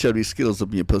 girl, let me shove these Skittles up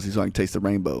in your pussy so I can taste the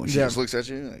rainbow. And she Yeah. just looks at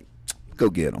you like, go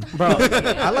get them. Bro,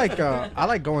 I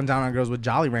like going down on girls with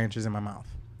Jolly Ranchers in my mouth.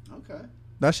 Okay.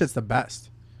 That shit's the best.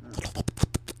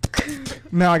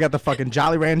 Now I got the fucking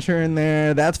Jolly Rancher in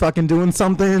there. That's fucking doing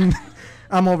something.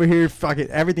 I'm over here fucking,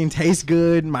 everything tastes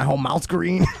good. My whole mouth's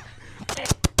green.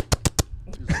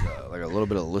 Like a little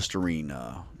bit of Listerine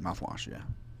mouthwash, yeah.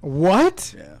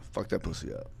 What? Yeah, fuck that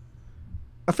pussy up.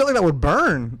 I feel like that would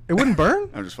burn. It wouldn't burn?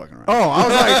 I'm just fucking around. Oh, I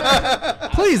was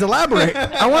like, please elaborate.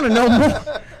 I want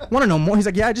to know more. He's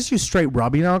like, yeah, I just use straight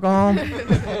rubbing alcohol.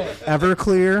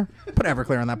 Everclear. Put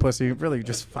Everclear on that pussy. Really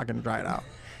just fucking dry it out.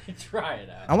 Try it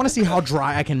out. I want to see how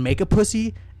dry I can make a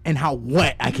pussy and how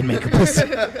wet I can make a pussy.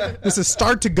 This is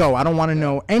start to go. I don't want to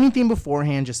know anything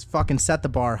beforehand. Just fucking set the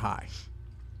bar high.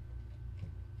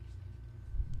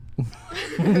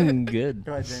 Good.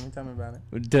 Go ahead, Jamie. Tell me about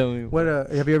it. Tell me. What?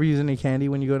 Have you ever used any candy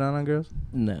when you go down on girls?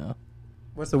 No.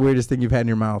 What's the weirdest thing you've had in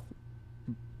your mouth?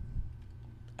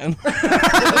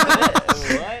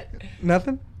 What?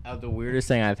 Nothing? The weirdest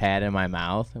thing I've had in my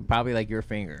mouth, probably like your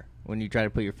finger. When you try to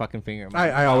put your fucking finger in my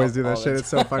mouth. I always do that all shit. the It's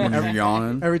so funny. When you're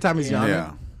yawning. Every time he's yawning.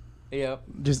 Yeah. Yep.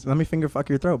 Just let me finger fuck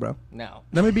your throat, bro. No.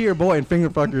 Let me be your boy and finger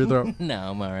fuck your throat.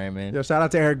 No, I'm alright, man. Yo, shout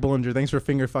out to Eric Bullinger. Thanks for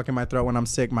finger fucking my throat when I'm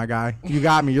sick, my guy. You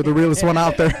got me. You're the realest one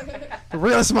out there. The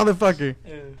realest motherfucker.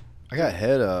 I got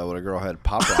head when a girl had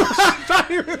Pop Rocks. I thought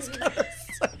he was gonna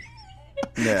say.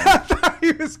 I Yeah. thought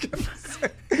he was gonna say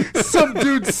some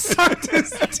dude sucked his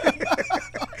dick.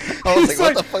 I was He's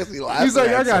like, what the fuck is he laughing He's like,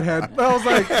 at? I got head. I was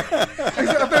like, I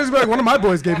thought he was like, one of my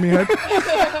boys gave me head.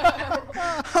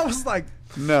 I was like,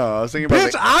 No, I was thinking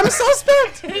about bitch, I'm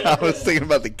suspect. I was thinking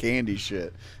about the candy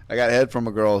shit. I got head from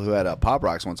a girl who had Pop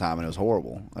Rocks one time, and it was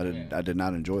horrible. I did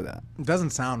not enjoy that. It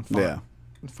doesn't sound fun. Yeah.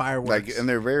 Fireworks. Like, and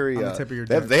they're very. On the tip of your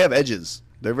they have, dick. they have edges.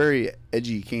 They're very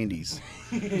edgy candies.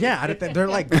 Yeah, they're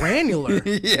like granular.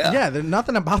 Yeah. Yeah,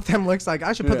 nothing about them looks like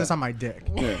I should put Yeah. this on my dick.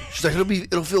 Yeah. She's like,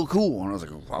 it'll feel cool, and I was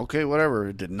like, okay, whatever.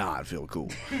 It did not feel cool.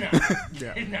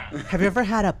 Have you ever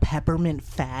had a peppermint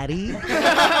fatty?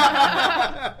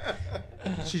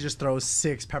 She just throws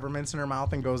 6 peppermints in her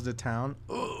mouth and goes to town.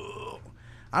 Ugh.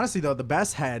 Honestly, though, the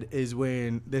best head is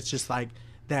when it's just like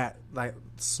that, like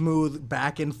smooth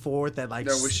back and forth. That like,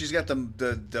 No, when she's got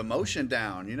the motion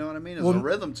down. You know what I mean? There's Well, a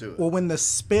rhythm to it. well, when the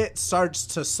spit starts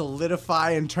to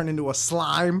solidify and turn into a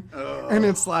slime, and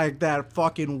it's like that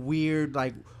fucking weird,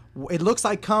 like it looks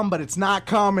like cum, but it's not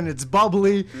cum, and it's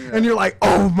bubbly, and you're like,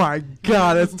 oh my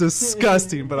god, that's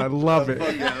disgusting, but I love it.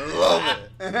 I love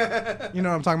it. You know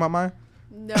what I'm talking about, Maya?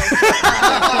 No.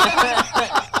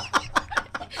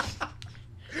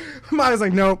 Maya's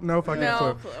like, nope, no fucking No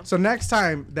clue. clue. So next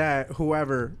time that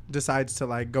whoever decides to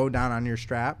like go down on your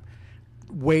strap,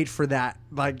 wait for that.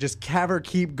 Like just have her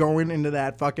keep going into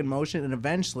that fucking motion, and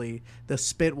eventually the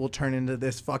spit will turn into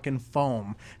this fucking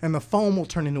foam, and the foam will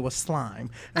turn into a slime,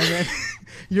 and then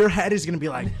your head is gonna be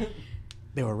like,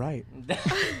 they were right.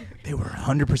 They were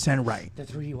 100% right. The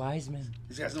three wise men.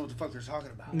 These guys know what the fuck they're talking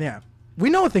about. Yeah. We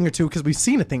know a thing or two because we've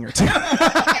seen a thing or two.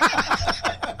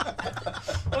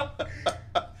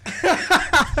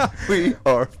 We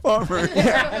are farmers.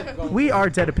 We are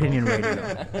Dead Opinion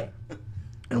Radio.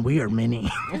 And we are many.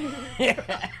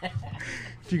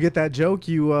 If you get that joke,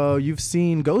 you've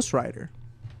seen Ghost Rider.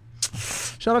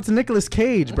 Shout out to Nicolas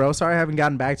Cage, bro. Sorry I haven't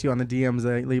gotten back to you on the DMs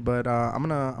lately, but I'm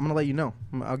gonna let you know.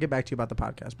 I'll get back to you about the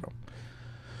podcast, bro.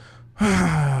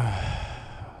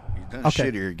 You've done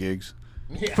Okay. shittier gigs.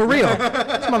 For real.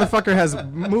 This motherfucker has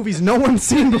movies no one's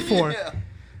seen before.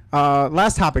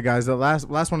 Last topic, guys. The last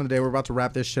one of the day. We're about to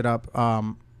wrap this shit up.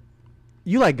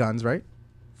 You like guns, right?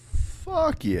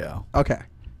 Fuck yeah. Okay.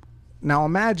 Now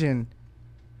imagine,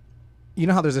 you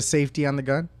know how there's a safety on the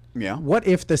gun? Yeah. What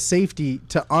if the safety,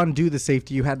 to undo the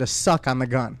safety, you had to suck on the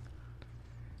gun?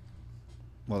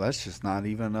 Well, that's just not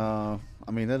even. I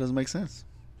mean, that doesn't make sense.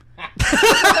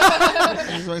 That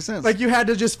doesn't make sense. Like you had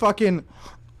to just fucking,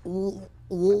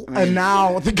 and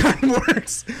now the gun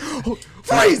works.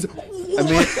 Freeze! I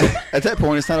mean, at that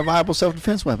point, it's not a viable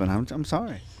self-defense weapon. I'm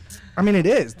sorry. I mean, it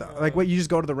is though. Like, what you just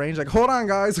go to the range, like, hold on,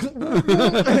 guys. All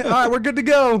right, we're good to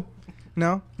go.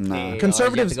 No, Nah, Yeah.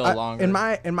 conservatives. You have to go longer. In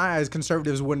my eyes,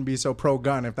 conservatives wouldn't be so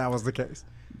pro-gun if that was the case.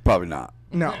 probably not.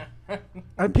 No,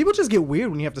 people just get weird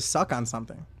when you have to suck on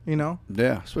something. You know,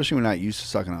 Yeah, especially when you're not used to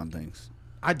sucking on things.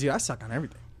 I do. I suck on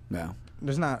everything. Yeah.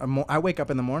 There's not. I wake up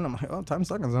in the morning. I'm like, oh, time to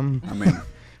suck on something. I mean,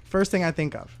 First thing I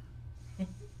think of.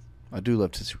 I do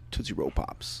love Tootsie Roll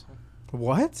Pops.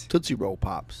 What? Tootsie Roll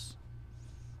Pops.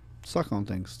 Suck on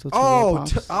things. Tootsie Roll Oh,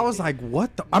 Pops. I was like,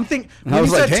 what the? I'm thinking. And I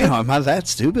was like, damn, am I that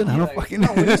stupid? I don't fucking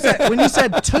know. When you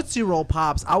said Tootsie Roll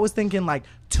Pops, I was thinking like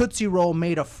Tootsie Roll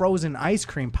made a frozen ice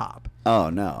cream pop.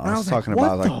 Oh, no. And I was like, talking what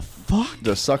about the like fuck?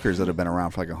 the suckers that have been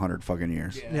around for like 100 fucking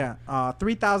years. Yeah,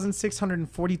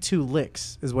 3,642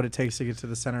 licks is what it takes to get to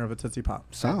the center of a Tootsie Pop.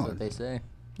 That's what Solid. they say.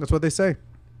 That's what they say.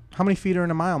 How many feet are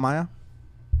in a mile, Maya?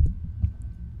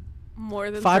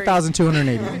 More than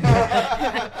 5,280.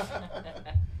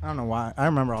 I don't know why. I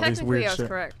remember all these Technically, weird I was shit.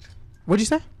 correct. What'd you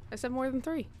say? I said more than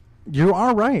 3. You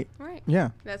are right. Right. Yeah.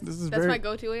 That's This is that's very- my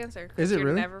go-to answer. 'cause Is it you're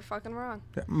really? Never fucking wrong.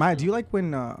 Maya, do you like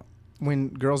when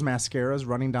girls' mascara is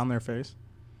running down their face?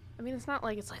 I mean, it's not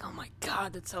like it's like, oh my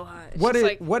god, that's so hot. It's What just is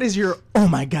like, what is your, oh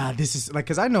my god, this is like,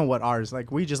 because I know what ours,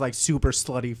 like, we just like super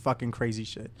slutty fucking crazy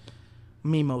shit.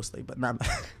 Me mostly, but not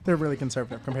they're really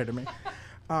conservative compared to me.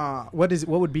 What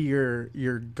would be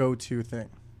your go-to thing?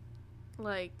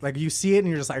 like? Like, you see it and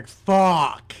you're just like,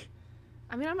 fuck.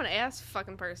 I mean, I'm an ass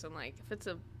fucking person. Like, if it's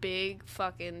a big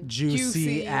fucking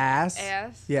Juicy ass?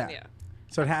 Yeah. yeah,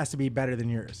 So it has to be better than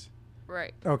yours.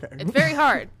 right. Okay. It's very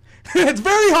hard. It's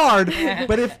very hard,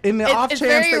 but if in the off it's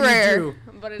chance very that rare, you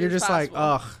but do, it you're is just like,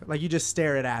 possible. ugh, like you just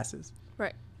stare at asses.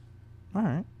 Right. All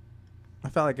right. I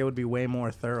felt like it would be way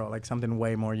more thorough, like something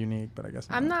way more unique, but I guess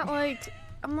I'm not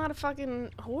a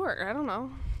fucking whore. I don't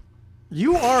know.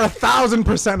 You are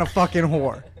 1,000% a fucking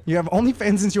whore. You have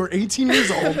OnlyFans since you were 18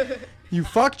 years old. You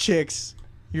fuck chicks.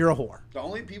 You're a whore. The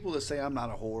only people that say I'm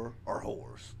not a whore are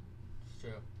whores.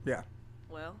 Yeah.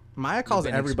 Well, Maya calls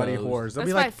been everybody exposed. whores. They'll that's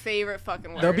be my like, favorite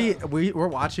fucking word. there'll be we're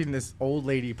watching this old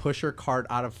lady push her cart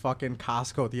out of fucking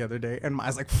Costco the other day, and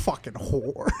Maya's like, fucking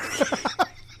whore.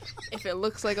 If it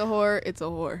looks like a whore, it's a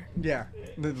whore. Yeah,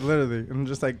 literally. I'm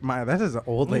just like, Maya, that is an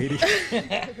old lady.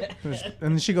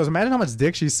 And she goes, imagine how much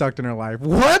dick she sucked in her life.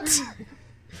 What?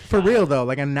 For real, though.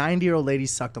 Like, a 90-year-old lady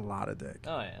sucked a lot of dick.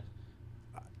 Oh yeah.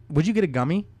 Would you get a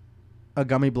gummy? A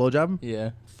gummy blowjob?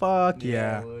 Yeah. Fuck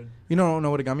yeah. I would. You don't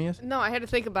know what a gummy is? No, I had to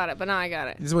think about it, but now I got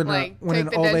it. This is when, like, when take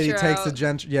an the old lady denture takes the out.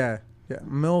 gent. Yeah. Yeah.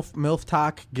 MILF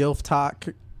talk, GILF talk,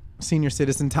 senior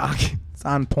citizen talk. It's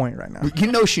on point right now.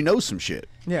 You know she knows some shit.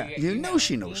 Yeah. You know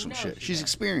she knows some shit. She's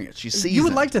experienced. She's seasoned. You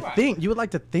would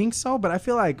like to think so, but I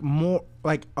feel like more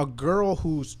like a girl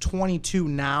who's 22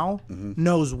 now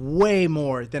knows way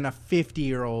more than a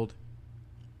 50-year-old.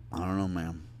 I don't know,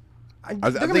 man. Don't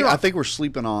get me I wrong. think we're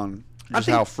sleeping on just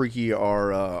think- how freaky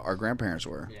our grandparents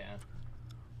were. Yeah.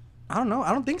 I don't know.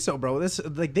 I don't think so, bro. This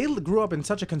like they grew up in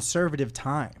such a conservative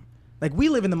time. Like we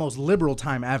live in the most liberal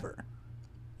time ever.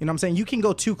 You know what I'm saying? You can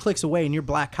go 2 clicks away and you're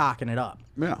black cocking it up.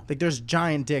 Yeah. Like there's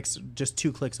giant dicks just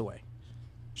 2 clicks away.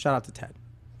 Shout out to Ted.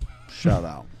 Shout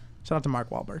out. Shout out to Mark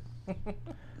Wahlberg.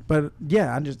 But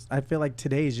yeah, I feel like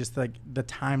today is just like the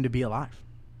time to be alive.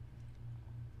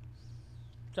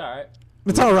 It's all right.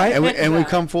 It's all right. And we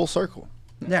come full circle.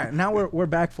 Yeah, now we're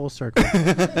back full circle.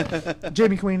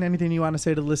 Jamie Queen, anything you want to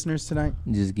say to the listeners tonight?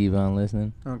 Just keep on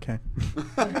listening. Okay.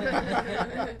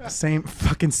 Same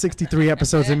fucking 63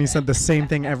 episodes and you said the same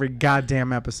thing every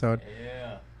goddamn episode.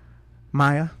 Yeah.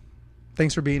 Maya,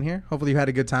 Thanks for being here. Hopefully you had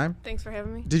a good time. Thanks for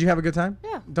having me. Did you have a good time?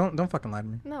 Yeah. Don't fucking lie to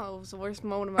me. No, it was the worst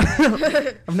moment of my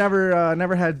life. I've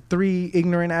never had 3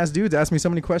 ignorant ass dudes ask me so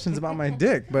many questions about my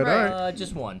dick. But Right. all right.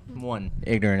 Just one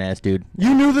ignorant ass dude.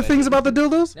 You knew the things about the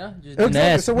dildos? No, just Exactly. didn't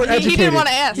ask. So we're he educated. didn't want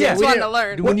to ask. Yeah, he just we wanted didn't- to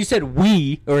learn. When you said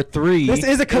we or 3, This is a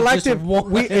it's just collective.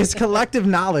 one. It's collective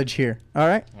knowledge here. All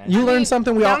right. You I learn mean,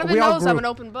 something. We all Donovan we all knows grew. I'm an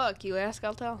open book. You ask,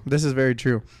 I'll tell. This is very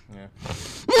true. Yeah.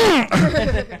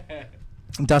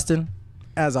 Dustin,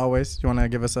 as always, you want to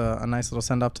give us a nice little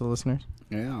send off to the listeners?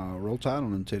 Yeah, roll tide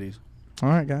on them titties. All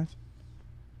right, guys.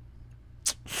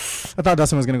 I thought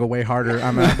Dustin was gonna go way harder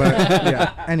on that, but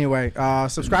yeah. Anyway,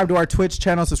 subscribe to our Twitch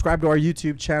channel. Subscribe to our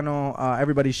YouTube channel.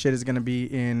 Everybody's shit is gonna be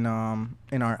in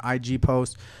our IG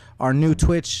post. Our new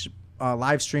Twitch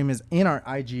live stream is in our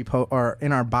IG or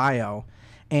in our bio,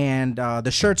 and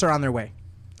the shirts are on their way.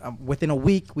 Within a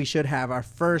week, we should have our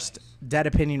first Dead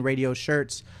Opinion Radio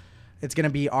shirts. It's gonna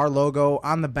be our logo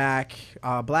on the back,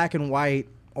 black and white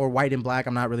or white and black.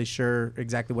 I'm not really sure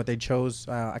exactly what they chose.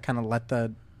 I kind of let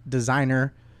the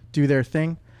designer do their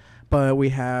thing, but we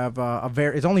have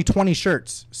it's only 20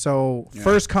 shirts, so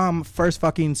first come first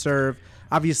fucking serve.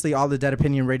 Obviously all the Dead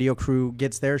Opinion Radio crew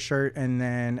gets their shirt, and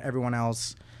then everyone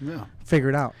else figure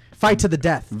it out, fight to the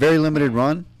death. Very limited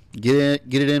run. Get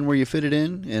it in where you fit it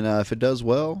in, and if it does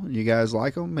well, you guys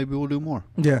like them, maybe we'll do more.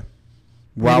 Yeah.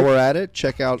 While we're at it,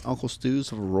 check out Uncle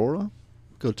Stu's of Aurora.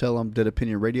 Go tell them Dead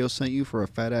Opinion Radio sent you for a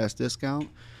fat ass discount.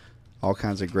 All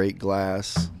kinds of great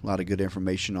glass, a lot of good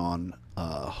information on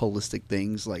holistic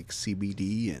things like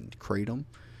CBD and kratom.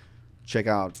 Check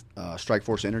out Strike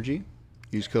Force Energy.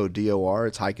 Use code DOR.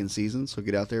 It's hiking season, so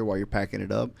get out there while you're packing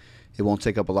it up. It won't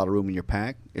take up a lot of room in your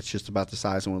pack. It's just about the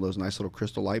size of one of those nice little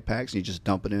crystal light packs, and you just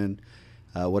dump it in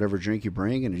whatever drink you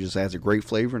bring, and it just adds a great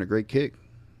flavor and a great kick.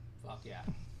 Fuck yeah.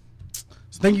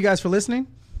 So thank you guys for listening.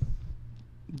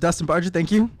 Dustin Barger,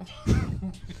 thank you.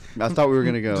 I thought we were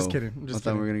gonna go. Just kidding. I'm just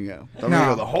I thought we kidding. were gonna go. I thought we were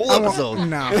gonna go the whole I won't- episode.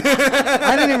 No,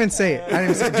 I didn't even say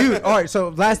it. Dude. All right. So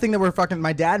last thing that we're fucking.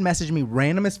 My dad messaged me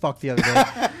random as fuck the other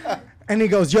day, and he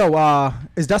goes, "Yo,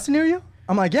 is Dustin near you?"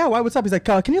 I'm like, "Yeah. Why? What's up?" He's like,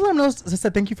 "Can you let him know?" I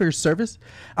said, "Thank you for your service."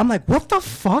 I'm like, "What the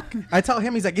fuck?" I tell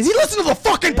him, he's like, "Is he listening to the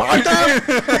fucking podcast?"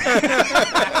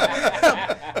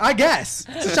 I guess.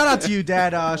 So shout out to you,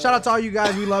 Dad. Shout out to all you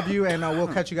guys. We love you, and we'll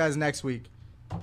catch you guys next week.